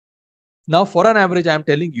answer. Now, for an average, I am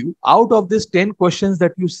telling you, out of these 10 questions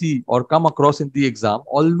that you see or come across in the exam,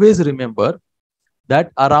 always remember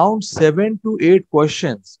that around 7 to 8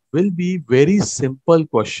 questions will be very simple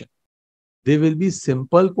question. They will be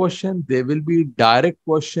simple question. They will be direct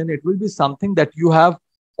question. It will be something that you have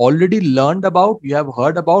already learned about, you have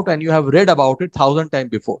heard about, and you have read about it 1,000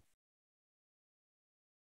 times before.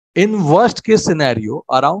 In worst case scenario,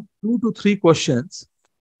 around 2 to 3 questions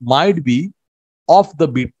might be off the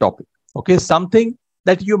beat topic. Okay, something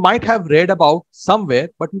that you might have read about somewhere,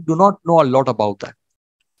 but you do not know a lot about that.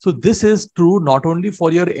 So this is true not only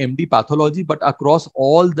for your MD pathology, but across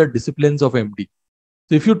all the disciplines of MD.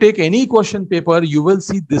 So if you take any question paper, you will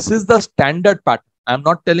see this is the standard pattern. I'm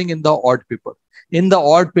not telling in the odd paper. In the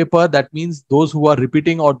odd paper, that means those who are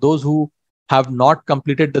repeating or those who have not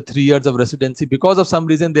completed the 3 years of residency because of some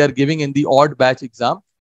reason they are giving in the odd batch exam.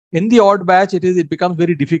 In the odd batch, it becomes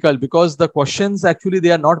very difficult because the questions actually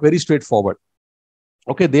they are not very straightforward.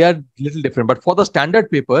 Okay, they are little different. But for the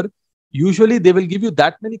standard paper, usually they will give you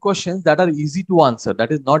that many questions that are easy to answer.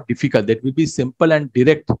 That is not difficult. That will be simple and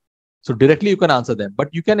direct. So directly you can answer them.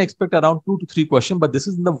 But you can expect around 2 to 3 questions. But this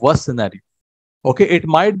is in the worst scenario. Okay, it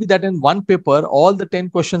might be that in one paper, all the 10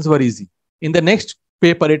 questions were easy. In the next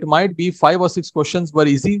paper, it might be 5 or 6 questions were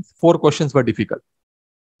easy, 4 questions were difficult.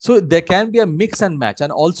 So there can be a mix and match.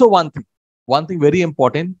 And also one thing very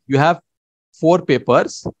important, you have 4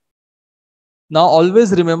 papers. Now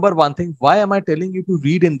always remember one thing, why am I telling you to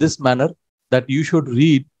read in this manner? That you should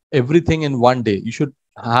read everything in one day. You should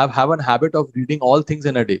have a habit of reading all things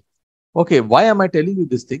in a day. Okay, why am I telling you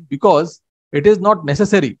this thing? Because it is not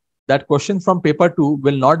necessary that question from paper 2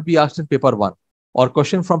 will not be asked in paper 1, or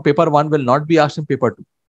question from paper 1 will not be asked in paper 2.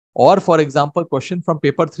 Or for example, question from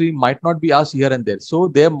paper 3 might not be asked here and there. So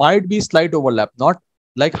there might be slight overlap, not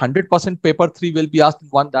like 100% paper 3 will be asked in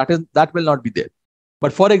one, that will not be there.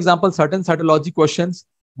 But for example, certain cytology questions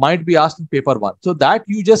might be asked in paper 1. So that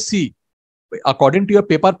you just see, according to your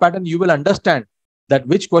paper pattern, you will understand that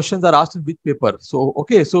which questions are asked in which paper. So,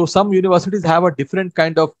 okay, so some universities have a different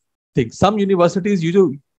kind of thing. Some universities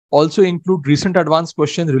also include recent advanced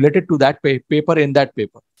questions related to that paper in that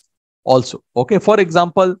paper also. Okay, for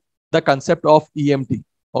example, the concept of EMT.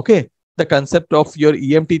 Okay, the concept of your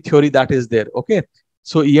EMT theory that is there. Okay,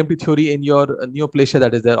 so EMT theory in your neoplasia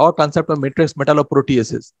that is there, or concept of matrix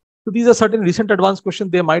metalloproteases. So these are certain recent advanced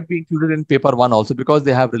questions. They might be included in paper 1 also because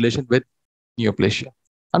they have relation with neoplasia.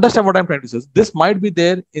 Understand what I'm trying to say? This might be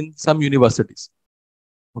there in some universities.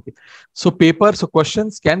 Okay, so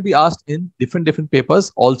questions can be asked in different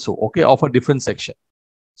papers also. Okay, of a different section.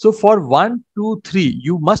 So for 1, 2, 3,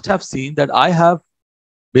 you must have seen that I have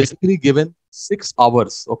basically given 6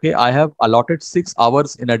 hours. Okay, I have allotted 6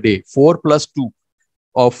 hours in a day, 4 plus 2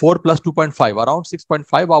 or 4 plus 2.5, around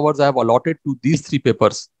 6.5 hours I have allotted to these 3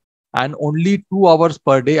 papers, and only 2 hours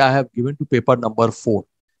per day I have given to paper number 4.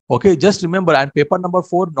 Okay, just remember, and paper number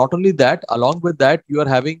 4, not only that, along with that, you are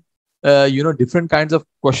having different kinds of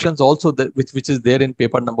questions also that which is there in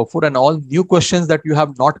paper number 4, and all new questions that you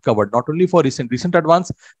have not covered. Not only for recent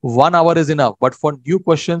advance, 1 hour is enough, but for new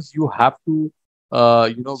questions you have to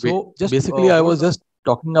so just basically I was just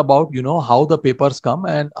talking about how the papers come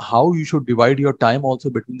and how you should divide your time also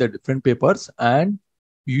between the different papers, and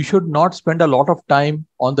you should not spend a lot of time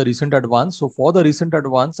on the recent advance. So for the recent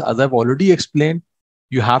advance, as I've already explained,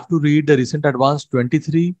 you have to read the recent advance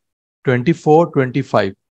 23, 24,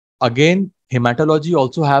 25. Again, hematology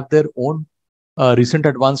also have their own recent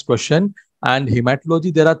advance question. And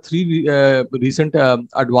hematology, there are 3 recent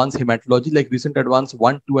advanced hematology, like recent advance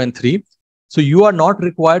 1, 2, and 3. So you are not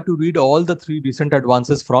required to read all the 3 recent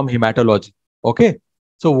advances from hematology. Okay.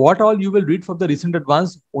 So what all you will read from the recent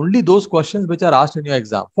advance? Only those questions which are asked in your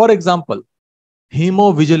exam. For example,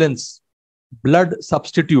 hemovigilance, blood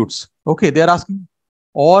substitutes. Okay, they are asking,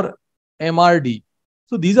 or MRD.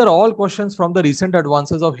 So these are all questions from the recent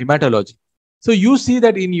advances of hematology. So you see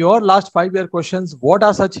that in your last 5-year questions, what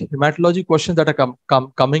are such hematology questions that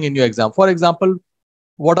are coming in your exam? For example,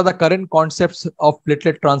 what are the current concepts of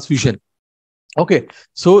platelet transfusion? Okay,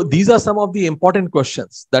 so these are some of the important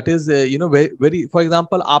questions. That is, very, for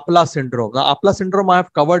example, APLA syndrome. Now, APLA syndrome I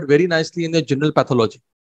have covered very nicely in the general pathology.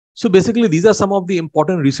 So basically, these are some of the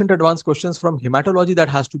important recent advanced questions from hematology that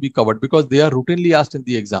has to be covered because they are routinely asked in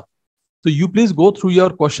the exam. So you please go through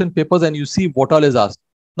your question papers and you see what all is asked.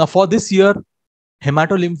 Now, for this year,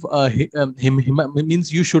 hematolymph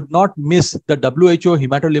means you should not miss the WHO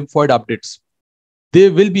hematolymphoid updates. They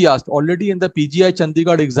will be asked already in the PGI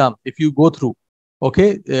Chandigarh exam. If you go through,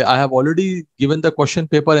 okay, I have already given the question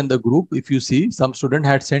paper in the group. If you see, some student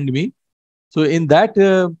had sent me. So in that,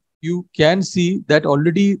 you can see that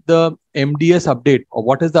already the MDS update, or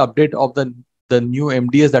what is the update of the new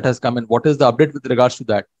MDS that has come in. What is the update with regards to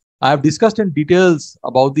that? I have discussed in details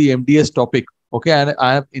about the MDS topic. Okay, and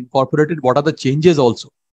I have incorporated what are the changes also.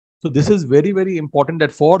 So this is very, very important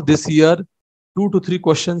that for this year, 2 to 3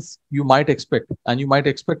 questions you might expect, and you might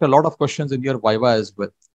expect a lot of questions in your Viva as well.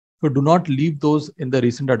 So do not leave those in the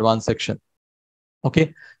recent advance section.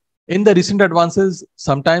 Okay. In the recent advances,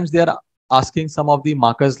 sometimes they are asking some of the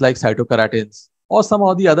markers like cytokeratins or some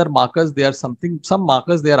of the other markers. They are some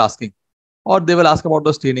markers they are asking, or they will ask about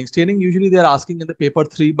the staining. Staining usually they are asking in the paper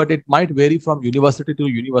 3, but it might vary from university to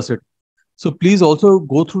university. So please also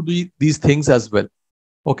go through these things as well.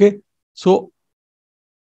 Okay. So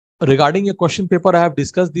regarding your question paper, I have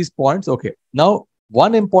discussed these points. Okay. Now,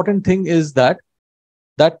 one important thing is that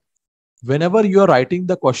whenever you are writing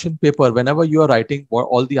the question paper, whenever you are writing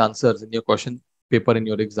all the answers in your question paper in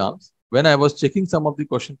your exams, when I was checking some of the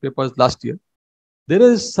question papers last year, there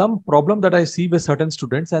is some problem that I see with certain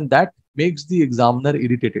students, and that makes the examiner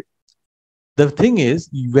irritated. The thing is,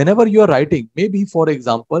 whenever you are writing, maybe for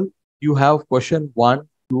example, you have question 1,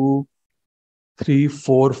 2, 3,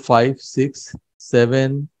 4, 5, 6,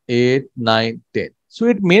 7, 8, 9, 10. So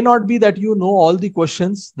it may not be that you know all the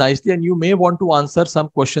questions nicely, and you may want to answer some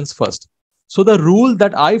questions first. So the rule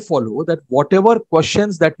that I follow, that whatever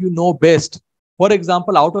questions that you know best, for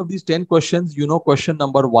example, out of these 10 questions, you know question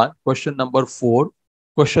number 1, question number 4,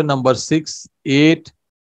 question number 6, 8,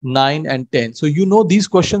 9, and 10. So you know these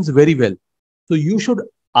questions very well. So you should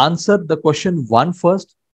answer the question 1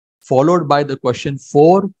 first, followed by the question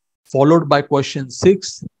 4, followed by question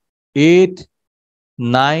 6, 8,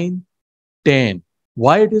 9, 10.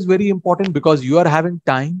 Why it is very important? Because you are having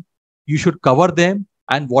time, you should cover them,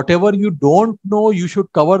 and whatever you don't know, you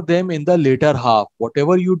should cover them in the later half.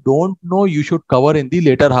 Whatever you don't know, you should cover in the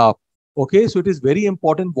later half. Okay, so it is very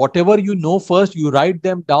important. Whatever you know first, you write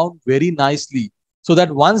them down very nicely, so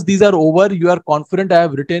that once these are over, you are confident I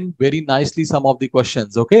have written very nicely some of the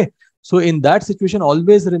questions. Okay, so in that situation,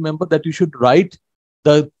 always remember that you should write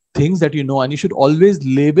the things that you know, and you should always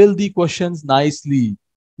label the questions nicely.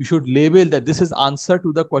 You should label that this is answer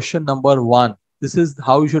to the question number 1. This is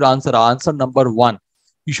how you should answer number 1.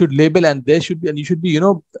 You should label, and there should be, and you should be,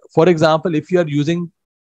 for example, if you are using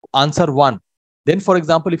answer 1, then for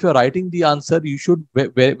example, if you're writing the answer, you should,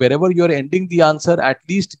 wherever you're ending the answer, at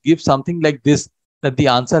least give something like this, that the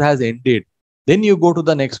answer has ended. Then you go to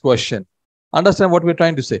the next question. Understand what we're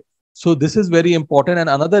trying to say? So this is very important. And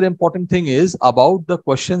another important thing is about the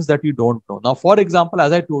questions that you don't know. Now, for example,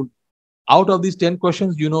 as I told, out of these 10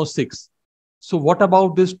 questions, you know 6. So what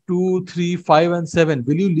about this 2, 3, 5, and 7?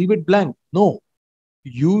 Will you leave it blank? No.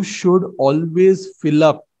 You should always fill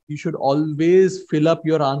up. You should always fill up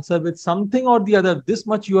your answer with something or the other. This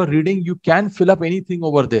much you are reading, you can fill up anything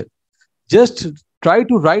over there. Just try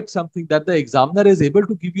to write something that the examiner is able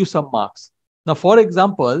to give you some marks. Now, for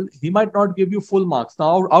example, he might not give you full marks.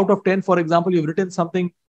 Now, out of 10, for example, you've written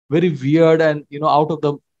something very weird and, out of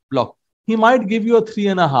the block. He might give you a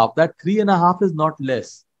 3.5. That 3.5 is not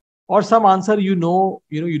less. Or some answer you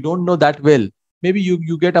don't know that well. Maybe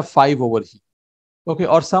you get a 5 over here. Okay.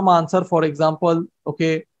 Or some answer, for example,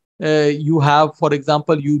 okay, you have, for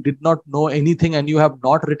example, you did not know anything and you have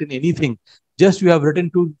not written anything. Just you have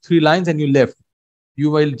written 2-3 lines and you left.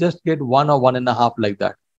 You will just get 1 or 1.5 like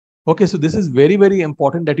that. Okay, so this is very, very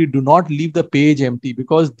important that you do not leave the page empty,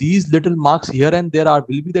 because these little marks here and there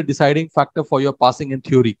will be the deciding factor for your passing in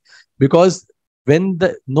theory. Because when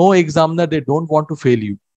no examiner, they don't want to fail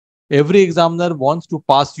you. Every examiner wants to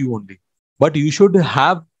pass you only. But you should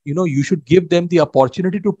have, you should give them the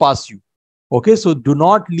opportunity to pass you. Okay, so do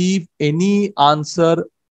not leave any answer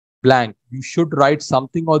blank. You should write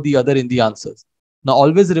something or the other in the answers. Now,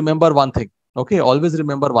 always remember one thing. Okay, always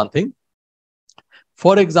remember one thing.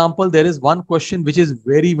 For example, there is one question which is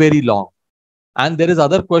very, very long. And there is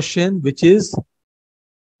other question which is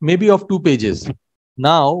maybe of 2 pages.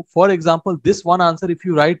 Now, for example, this one answer, if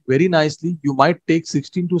you write very nicely, you might take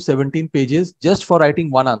 16 to 17 pages just for writing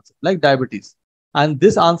one answer, like diabetes. And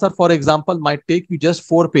this answer, for example, might take you just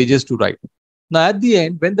 4 pages to write. Now, at the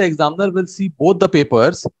end, when the examiner will see both the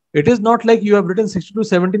papers, it is not like you have written 16 to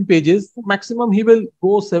 17 pages. Maximum, he will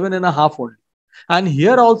go 7.5 only. And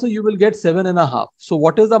here also you will get 7.5. So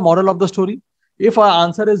what is the moral of the story? If our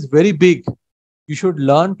answer is very big, you should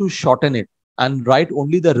learn to shorten it and write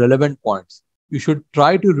only the relevant points. You should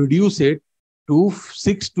try to reduce it to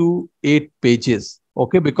 6 to 8 pages.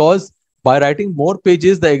 Okay, because by writing more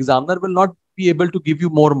pages, the examiner will not be able to give you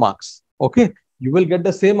more marks. Okay, you will get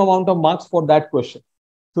the same amount of marks for that question.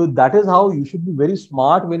 So that is how you should be very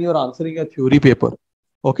smart when you're answering a theory paper.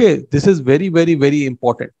 Okay, this is very, very, very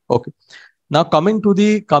important. Okay. Now coming to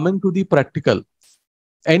the practical.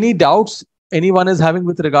 Any doubts anyone is having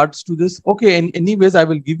with regards to this? Okay, anyways, I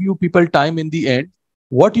will give you people time in the end.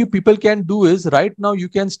 What you people can do is right now you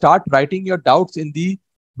can start writing your doubts in the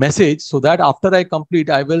message, so that after I complete,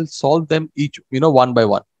 I will solve them each, one by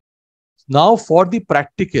one. Now for the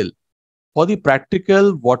practical,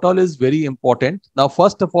 what all is very important. Now,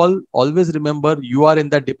 first of all, always remember you are in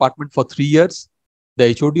that department for 3 years.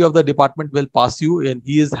 The HOD of the department will pass you and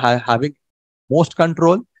he is having most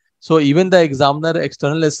control. So even the examiner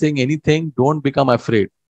external is saying anything, don't become afraid.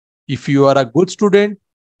 If you are a good student,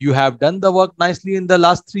 you have done the work nicely in the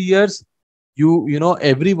last 3 years,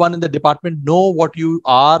 everyone in the department know what you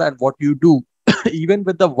are and what you do. Even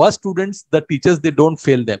with the worst students, the teachers, they don't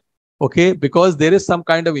fail them. Okay, because there is some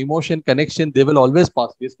kind of emotion connection, they will always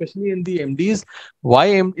pass you, especially in the MDs. Why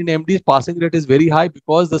in MDs passing rate is very high?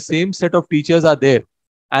 Because the same set of teachers are there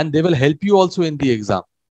and they will help you also in the exam.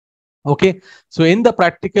 Okay, so in the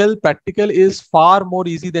practical is far more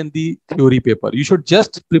easy than the theory paper. You should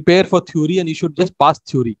just prepare for theory and you should just pass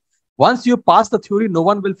theory. Once you pass the theory, no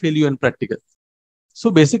one will fail you in practical. So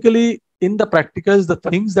basically in the practicals, the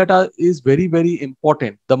things that is very, very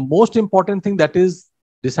important. The most important thing that is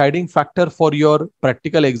deciding factor for your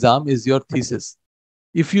practical exam is your thesis.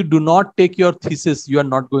 If you do not take your thesis, you are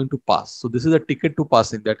not going to pass. So this is a ticket to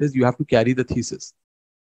passing. That is, you have to carry the thesis.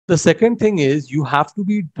 The second thing is you have to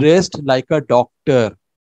be dressed like a doctor.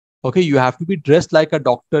 Okay, you have to be dressed like a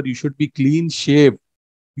doctor. You should be clean shaved.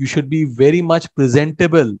 You should be very much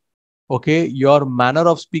presentable. Okay, your manner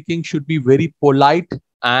of speaking should be very polite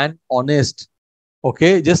and honest.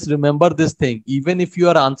 Okay, just remember this thing. Even if you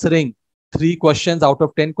are answering 3 questions out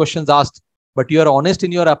of 10 questions asked, but you are honest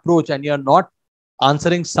in your approach and you are not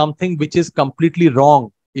answering something which is completely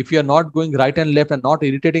wrong. If you are not going right and left and not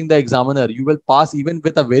irritating the examiner, you will pass even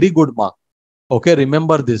with a very good mark. Okay,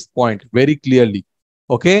 remember this point very clearly.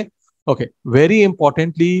 Okay, okay. Very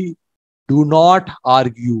importantly, do not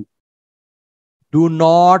argue. Do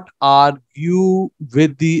not argue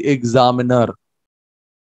with the examiner.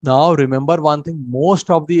 Now, remember one thing, most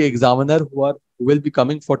of the examiner who will be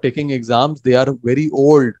coming for taking exams, they are very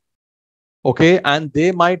old. Okay, and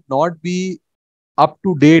they might not be up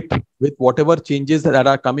to date with whatever changes that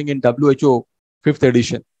are coming in WHO 5th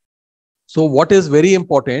edition. So what is very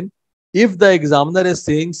important, if the examiner is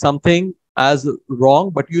saying something as wrong,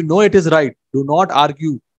 but you know it is right, do not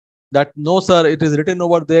argue that, no, sir, it is written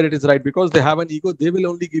over there, it is right, because they have an ego, they will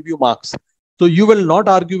only give you marks. So you will not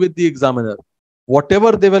argue with the examiner.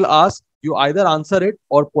 Whatever they will ask, you either answer it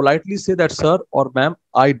or politely say that, sir or ma'am,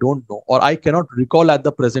 I don't know, or I cannot recall at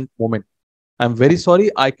the present moment. I'm very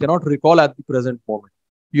sorry, I cannot recall at the present moment.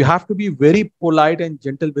 You have to be very polite and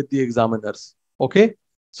gentle with the examiners. Okay.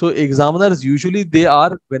 So examiners, usually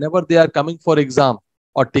whenever they are coming for exam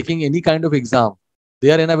or taking any kind of exam,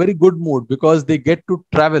 they are in a very good mood because they get to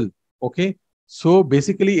travel. Okay. So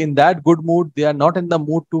basically in that good mood, they are not in the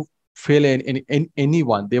mood to fail in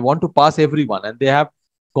anyone. They want to pass everyone and they have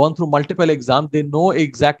gone through multiple exams. They know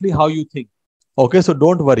exactly how you think. Okay, so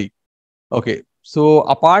don't worry. Okay, so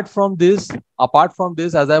apart from this,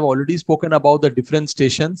 as I've already spoken about the different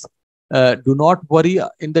stations, do not worry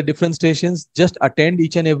in the different stations. Just attend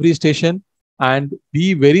each and every station and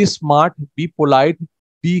be very smart, be polite,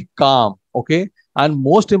 be calm. Okay, and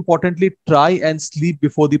most importantly, try and sleep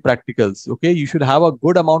before the practicals. Okay, you should have a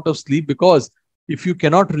good amount of sleep, because if you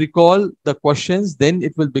cannot recall the questions, then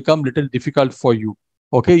it will become little difficult for you.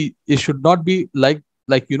 Okay, it should not be like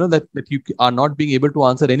that you are not being able to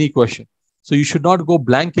answer any question. So you should not go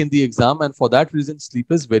blank in the exam, and for that reason,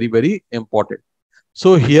 sleep is very, very important.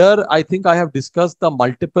 So here, I think I have discussed the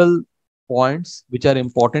multiple points which are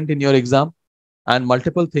important in your exam and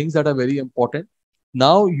multiple things that are very important.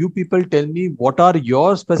 Now, you people tell me what are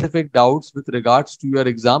your specific doubts with regards to your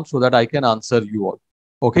exam so that I can answer you all.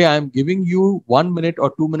 Okay, I am giving you 1 minute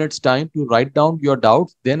or 2 minutes time to write down your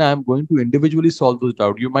doubts. Then I am going to individually solve those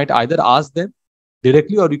doubts. You might either ask them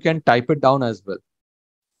directly or you can type it down as well.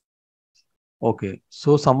 Okay,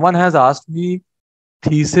 so someone has asked me,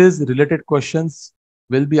 thesis related questions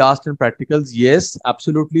will be asked in practicals. Yes,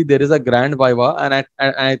 absolutely. There is a grand viva, and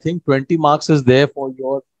I think 20 marks is there for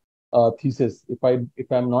your thesis. If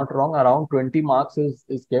I'm not wrong, around 20 marks is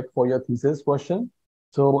kept for your thesis question.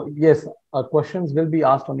 So yes, questions will be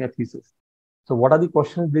asked on your thesis. So what are the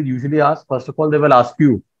questions they usually ask? First of all, they will ask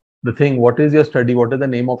you the thing, what is your study? What is the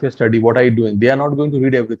name of your study? What are you doing? They are not going to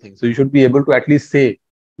read everything. So you should be able to at least say,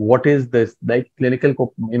 what is this, like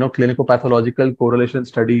clinico-pathological correlation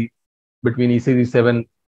study between ECG7,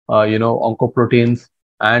 oncoproteins,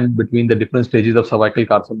 and between the different stages of cervical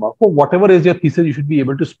carcinoma. So whatever is your thesis, you should be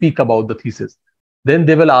able to speak about the thesis. Then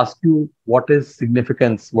they will ask you, what is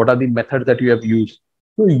significance? What are the methods that you have used?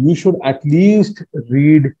 So you should at least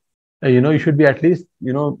read, you should be at least,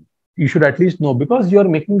 you should at least know, because you are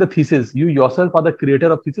making the thesis. You yourself are the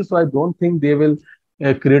creator of thesis. So I don't think they will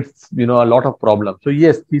creates a lot of problems. So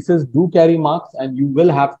yes, thesis do carry marks, and you will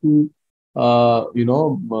have to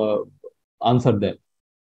answer them.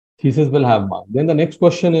 Thesis will have marks. Then the next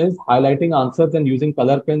question is, highlighting answers and using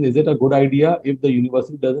color pens, is it a good idea if the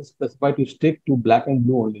university doesn't specify to stick to black and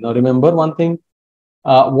blue only? Now remember one thing,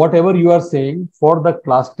 whatever you are saying for the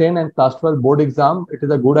class 10 and class 12 board exam, it is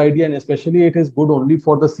a good idea, and especially it is good only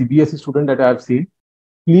for the CBSE student that I have seen.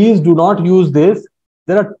 Please do not use this.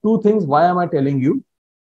 There are two things. Why am I telling you?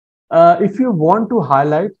 If you want to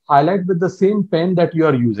highlight with the same pen that you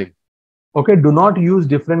are using. Okay, do not use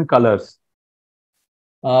different colors.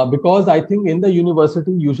 Because I think in the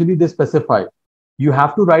university, usually they specify, you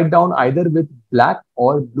have to write down either with black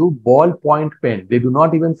or blue ballpoint pen. They do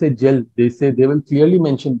not even say gel. They will clearly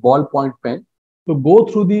mention ballpoint pen. So go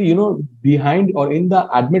through the, behind or in the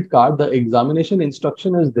admit card, the examination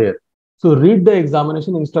instruction is there. So read the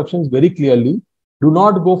examination instructions very clearly. Do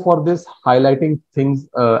not go for this highlighting things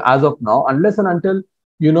as of now, unless and until,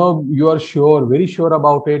 you are sure, very sure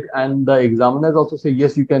about it. And the examiners also say,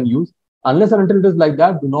 yes, you can use. Unless and until it is like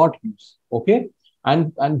that, do not use. Okay.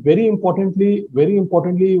 And very importantly,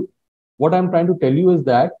 what I'm trying to tell you is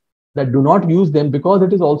that do not use them, because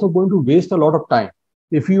it is also going to waste a lot of time.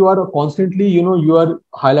 If you are constantly, you are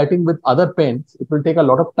highlighting with other pens, it will take a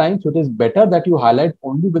lot of time. So it is better that you highlight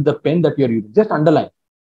only with the pen that you are using. Just underline.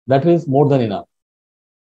 That is more than enough.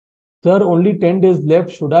 Sir, only 10 days left.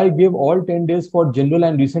 Should I give all 10 days for general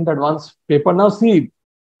and recent advanced paper? Now see,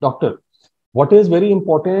 doctor, what is very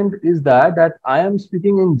important is that I am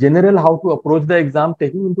speaking in general how to approach the exam,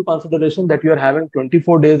 taking into consideration that you are having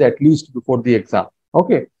 24 days at least before the exam.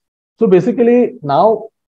 Okay. So basically now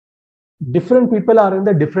different people are in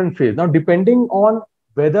the different phase. Now, depending on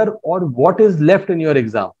whether or what is left in your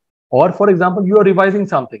exam, or for example, you are revising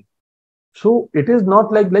something. So it is not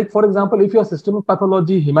like for example, if your systemic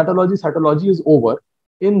pathology, hematology, cytology is over,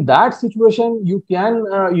 in that situation, you can,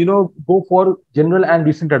 go for general and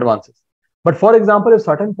recent advances. But for example, if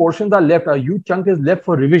certain portions are left, a huge chunk is left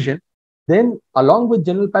for revision, then along with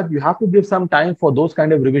general path, you have to give some time for those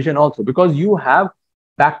kind of revision also, because you have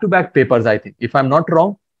back-to-back papers, I think. If I'm not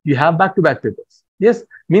wrong, you have back-to-back papers. Yes,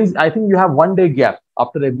 means I think you have 1 day gap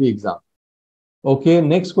after every exam. Okay,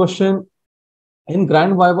 next question. In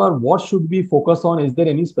Grand Viva, what should we focus on? Is there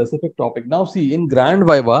any specific topic? Now, see, in Grand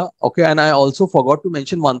Viva, okay, and I also forgot to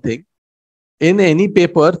mention one thing. In any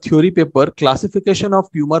paper, theory paper, classification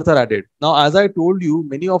of tumors are added. Now, as I told you,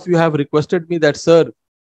 many of you have requested me that, sir,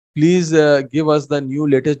 please give us the new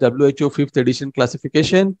latest WHO 5th edition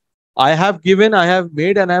classification. I have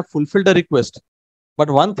made, and I have fulfilled the request. But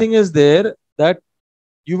one thing is there, that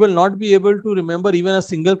you will not be able to remember even a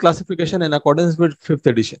single classification in accordance with 5th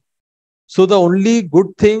edition. So the only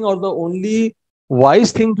good thing, or the only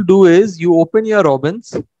wise thing to do is you open your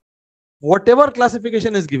Robbins, whatever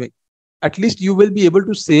classification is giving, at least you will be able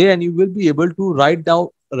to say and you will be able to write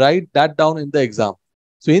that down in the exam.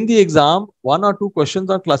 So in the exam, 1 or 2 questions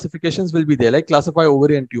on classifications will be there, like classify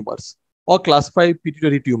ovarian tumors, or classify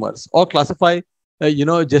pituitary tumors, or classify,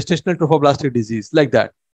 gestational trophoblastic disease, like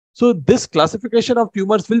that. So this classification of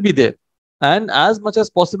tumors will be there. And as much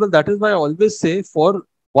as possible, that is why I always say, for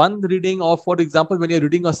one reading, or for example, when you're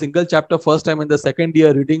reading a single chapter first time in the second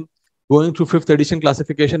year reading, going through 5th edition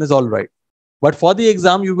classification is all right. But for the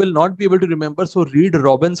exam, you will not be able to remember. So read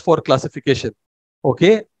Robbins for classification.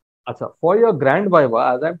 Okay. Achha, for your grand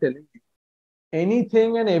viva, as I'm telling you,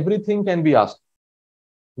 anything and everything can be asked.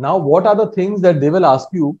 Now, what are the things that they will ask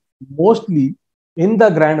you? Mostly in the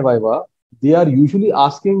grand viva, they are usually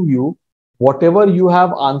asking you whatever you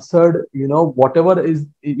have answered, whatever is,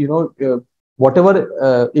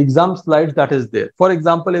 whatever exam slides that is there. For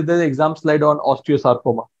example, if there's an exam slide on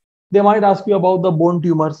osteosarcoma, they might ask you about the bone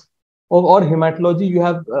tumors, or hematology, you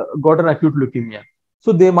have got an acute leukemia.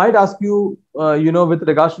 So they might ask you, with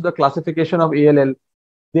regards to the classification of ALL,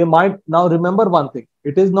 they might. Now remember one thing,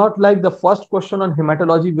 it is not like the first question on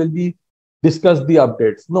hematology will be discuss the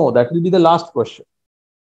updates. No, that will be the last question.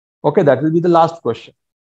 Okay, that will be the last question.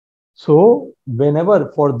 So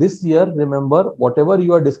whenever, for this year, remember, whatever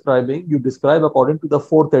you are describing, you describe according to the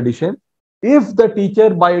 4th edition. If the teacher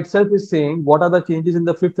by itself is saying what are the changes in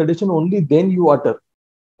the 5th edition, only then you utter.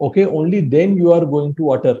 Okay, only then you are going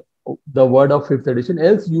to utter the word of 5th edition,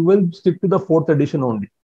 else you will stick to the 4th edition only.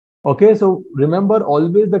 Okay, so remember,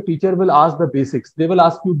 always the teacher will ask the basics. They will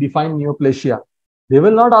ask you define neoplasia. They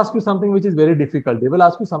will not ask you something which is very difficult. They will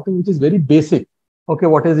ask you something which is very basic. Okay,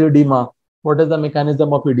 what is edema? What is the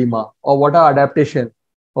mechanism of edema? Or what are adaptation?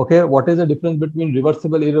 Okay, what is the difference between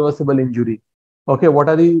reversible, irreversible injury? Okay, what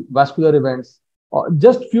are the vascular events?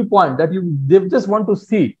 Just few points that they just want to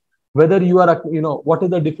see whether you are, what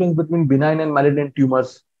is the difference between benign and malignant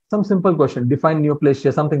tumors? Some simple question, define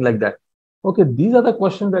neoplasia, something like that. Okay, these are the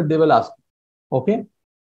questions that they will ask. Okay.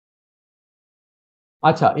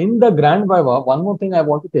 Acha, in the grand viva, one more thing I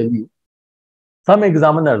want to tell you. Some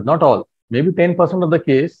examiners, not all, maybe 10% of the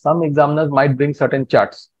case, some examiners might bring certain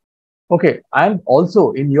charts. Okay, and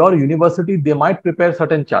also in your university, they might prepare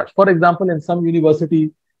certain charts. For example, in some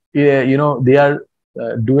university, they are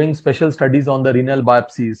doing special studies on the renal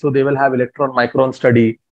biopsies. So they will have electron micron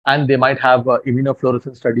study, and they might have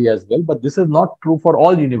immunofluorescence study as well. But this is not true for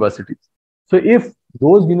all universities. So if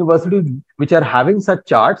those universities which are having such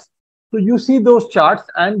charts, so you see those charts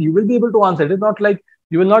and you will be able to answer. It is not like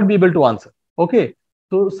you will not be able to answer. Okay.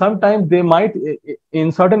 So sometimes they might,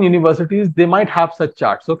 in certain universities, they might have such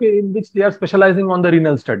charts, okay, in which they are specializing on the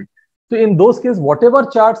renal study. So in those cases, whatever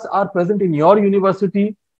charts are present in your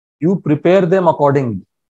university, you prepare them accordingly.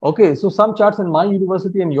 Okay. So some charts in my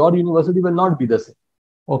university and your university will not be the same.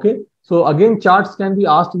 Okay. So again, charts can be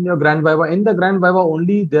asked in your grand viva. In the grand viva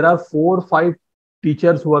only, there are 4 or 5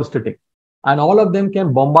 teachers who are sitting, and all of them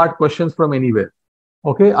can bombard questions from anywhere.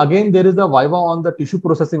 Okay. Again, there is a viva on the tissue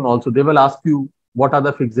processing also. They will ask you what are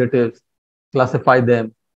the fixatives, classify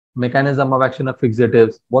them, mechanism of action of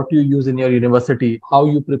fixatives, what you use in your university, how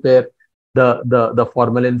you prepare the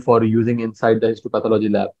formalin for using inside the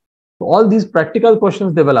histopathology lab. So all these practical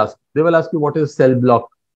questions they will ask. They will ask you what is cell block,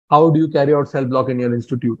 how do you carry out cell block in your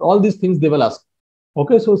institute? All these things they will ask.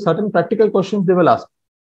 Okay, so certain practical questions they will ask.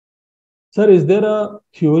 Sir, is there a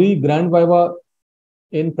theory grand viva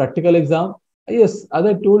in practical exam? Yes, as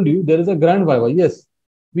I told you, there is a grand viva. Yes,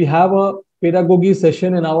 we have a pedagogy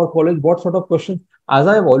session in our college. What sort of questions? As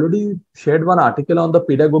I have already shared one article on the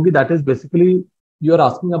pedagogy, that is basically you are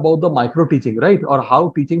asking about the micro teaching, right? Or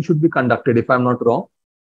how teaching should be conducted, if I'm not wrong.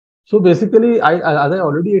 So basically, as I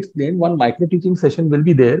already explained, one micro teaching session will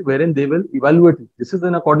be there wherein they will evaluate it. This is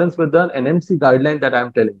in accordance with the NMC guideline that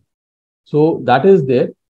I'm telling you. So that is there.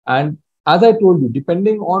 And as I told you,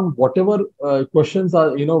 depending on whatever questions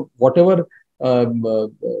are, whatever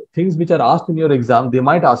things which are asked in your exam, they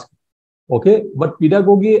might ask. Okay, but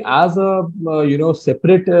pedagogy as a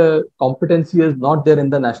separate competency is not there in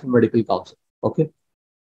the National Medical Council. Okay,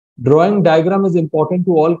 drawing diagram is important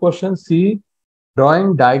to all questions. See,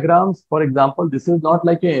 drawing diagrams, for example, this is not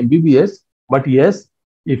like a MBBS, but yes,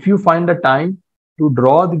 if you find the time to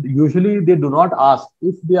draw, usually they do not ask.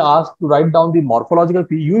 If they ask to write down the morphological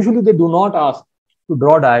feature, usually they do not ask to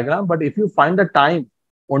draw diagram. But if you find the time,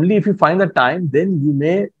 only if you find the time, then you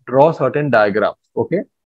may draw certain diagrams. Okay,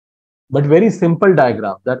 but very simple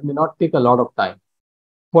diagram that may not take a lot of time.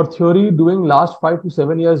 For theory, doing last 5 to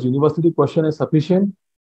 7 years university question is sufficient.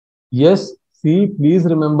 Yes, see, please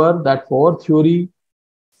remember that for theory,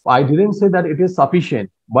 I didn't say that it is sufficient.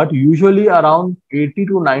 but usually around 80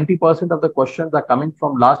 to 90% of the questions are coming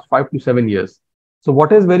from last 5 to 7 years. So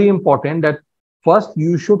what is very important that first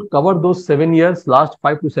you should cover those 7 years, last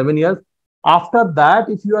 5 to 7 years. After that,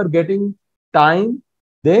 if you are getting time,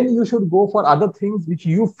 then you should go for other things which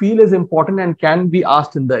you feel is important and can be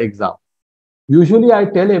asked in the exam. Usually, I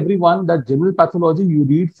tell everyone that general pathology you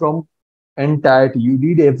read from entirety, you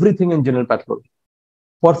read everything in general pathology.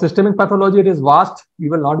 For systemic pathology, it is vast.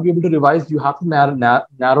 You will not be able to revise. You have to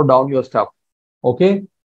narrow down your stuff. Okay.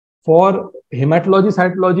 For hematology,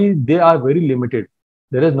 cytology, they are very limited.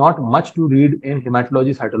 There is not much to read in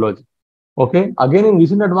hematology, cytology. Okay. Again, in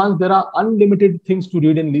recent advance, there are unlimited things to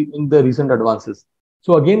read in the recent advances.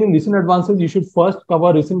 So again, in recent advances, you should first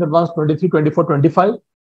cover recent advance 23, 24, 25.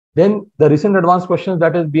 Then the recent advanced questions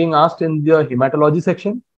that is being asked in the hematology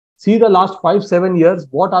section. See the last 5-7 years,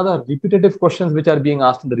 what are the repetitive questions which are being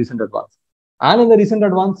asked in the recent advance. And in the recent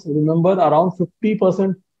advance, remember around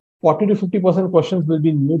 50%, 40 to 50% questions will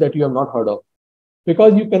be new that you have not heard of.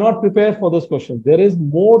 Because you cannot prepare for those questions. There is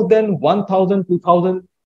more than 1,000, 2,000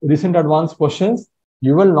 recent advanced questions.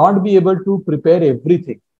 You will not be able to prepare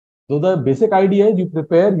everything. So the basic idea is you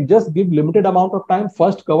prepare, you just give limited amount of time,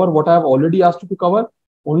 first cover what I have already asked you to cover.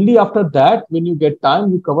 Only after that, when you get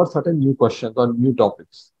time, you cover certain new questions or new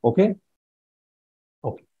topics. Okay.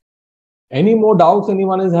 Okay. Any more doubts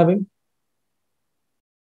anyone is having?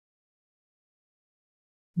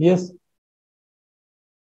 Yes.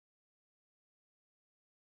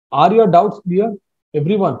 Are your doubts clear?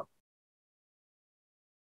 Everyone?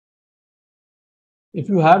 If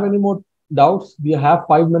you have any more doubts, we have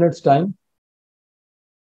 5 minutes time.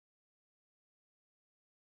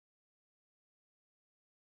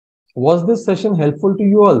 Was this session helpful to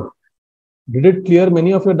you all? Did it clear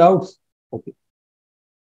many of your doubts? Okay.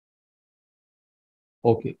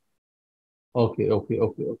 Okay.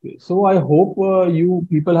 Okay. So I hope you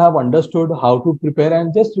people have understood how to prepare,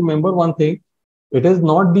 and just remember one thing, it is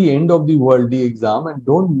not the end of the world, the exam, and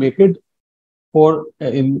don't make it for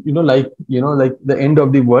like the end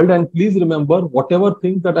of the world. And please remember whatever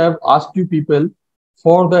things that I have asked you people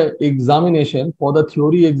for the examination, for the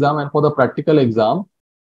theory exam and for the practical exam,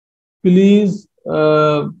 please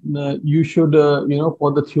you should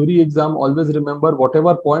for the theory exam always remember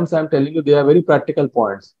whatever points I'm telling you, they are very practical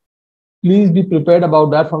points. Please be prepared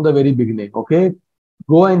about that from the very beginning. Okay,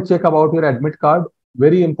 go and check about your admit card.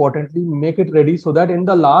 Very importantly, make it ready so that in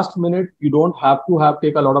the last minute you don't have to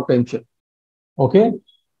take a lot of tension. Okay.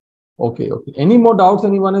 Any more doubts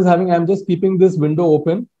anyone is having? I'm just keeping this window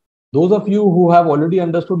open. Those of you who have already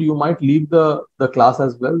understood, you might leave the class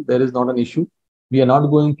as well. There is not an issue. We are not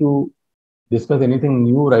going to discuss anything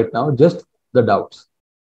new right now, just the doubts.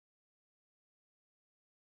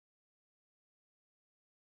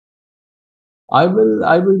 I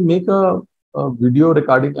will make a video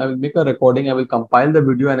recording. I will make a recording. I will compile the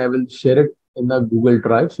video and I will share it in the Google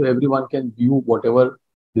Drive so everyone can view whatever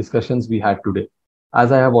discussions we had today.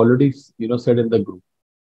 As I have already said in the group.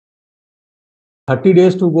 30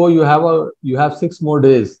 days to go. You have 6 more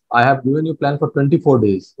days. I have given you plan for 24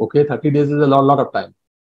 days. Okay, 30 days is a lot of time.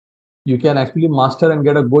 You can actually master and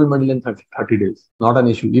get a gold medal in 30 days. Not an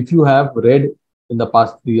issue if you have read in the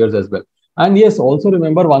past 3 years as well. And yes, also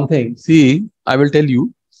remember one thing. See, I will tell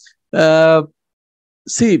you.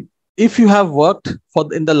 See, if you have worked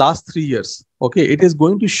in the last 3 years, okay, it is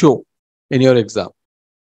going to show in your exam.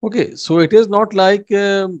 Okay, so it is not like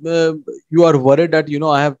you are worried that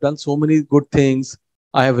I have done so many good things,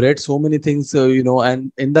 I have read so many things,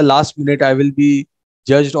 and in the last minute I will be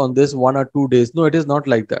judged on this 1 or 2 days. No, it is not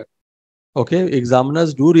like that. Okay,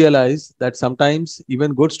 examiners do realize that sometimes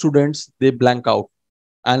even good students, they blank out.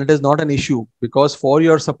 And it is not an issue because for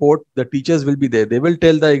your support, the teachers will be there. They will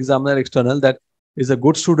tell the examiner external that is a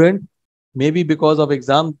good student. Maybe because of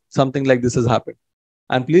exam, something like this has happened.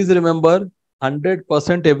 And please remember,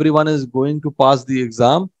 100% everyone is going to pass the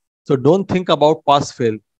exam. So don't think about pass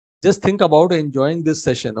fail. Just think about enjoying this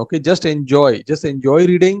session. Okay, just enjoy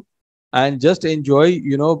reading and just enjoy,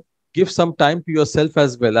 give some time to yourself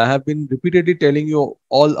as well. I have been repeatedly telling you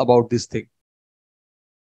all about this thing.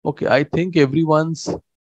 Okay, I think everyone's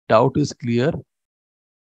doubt is clear.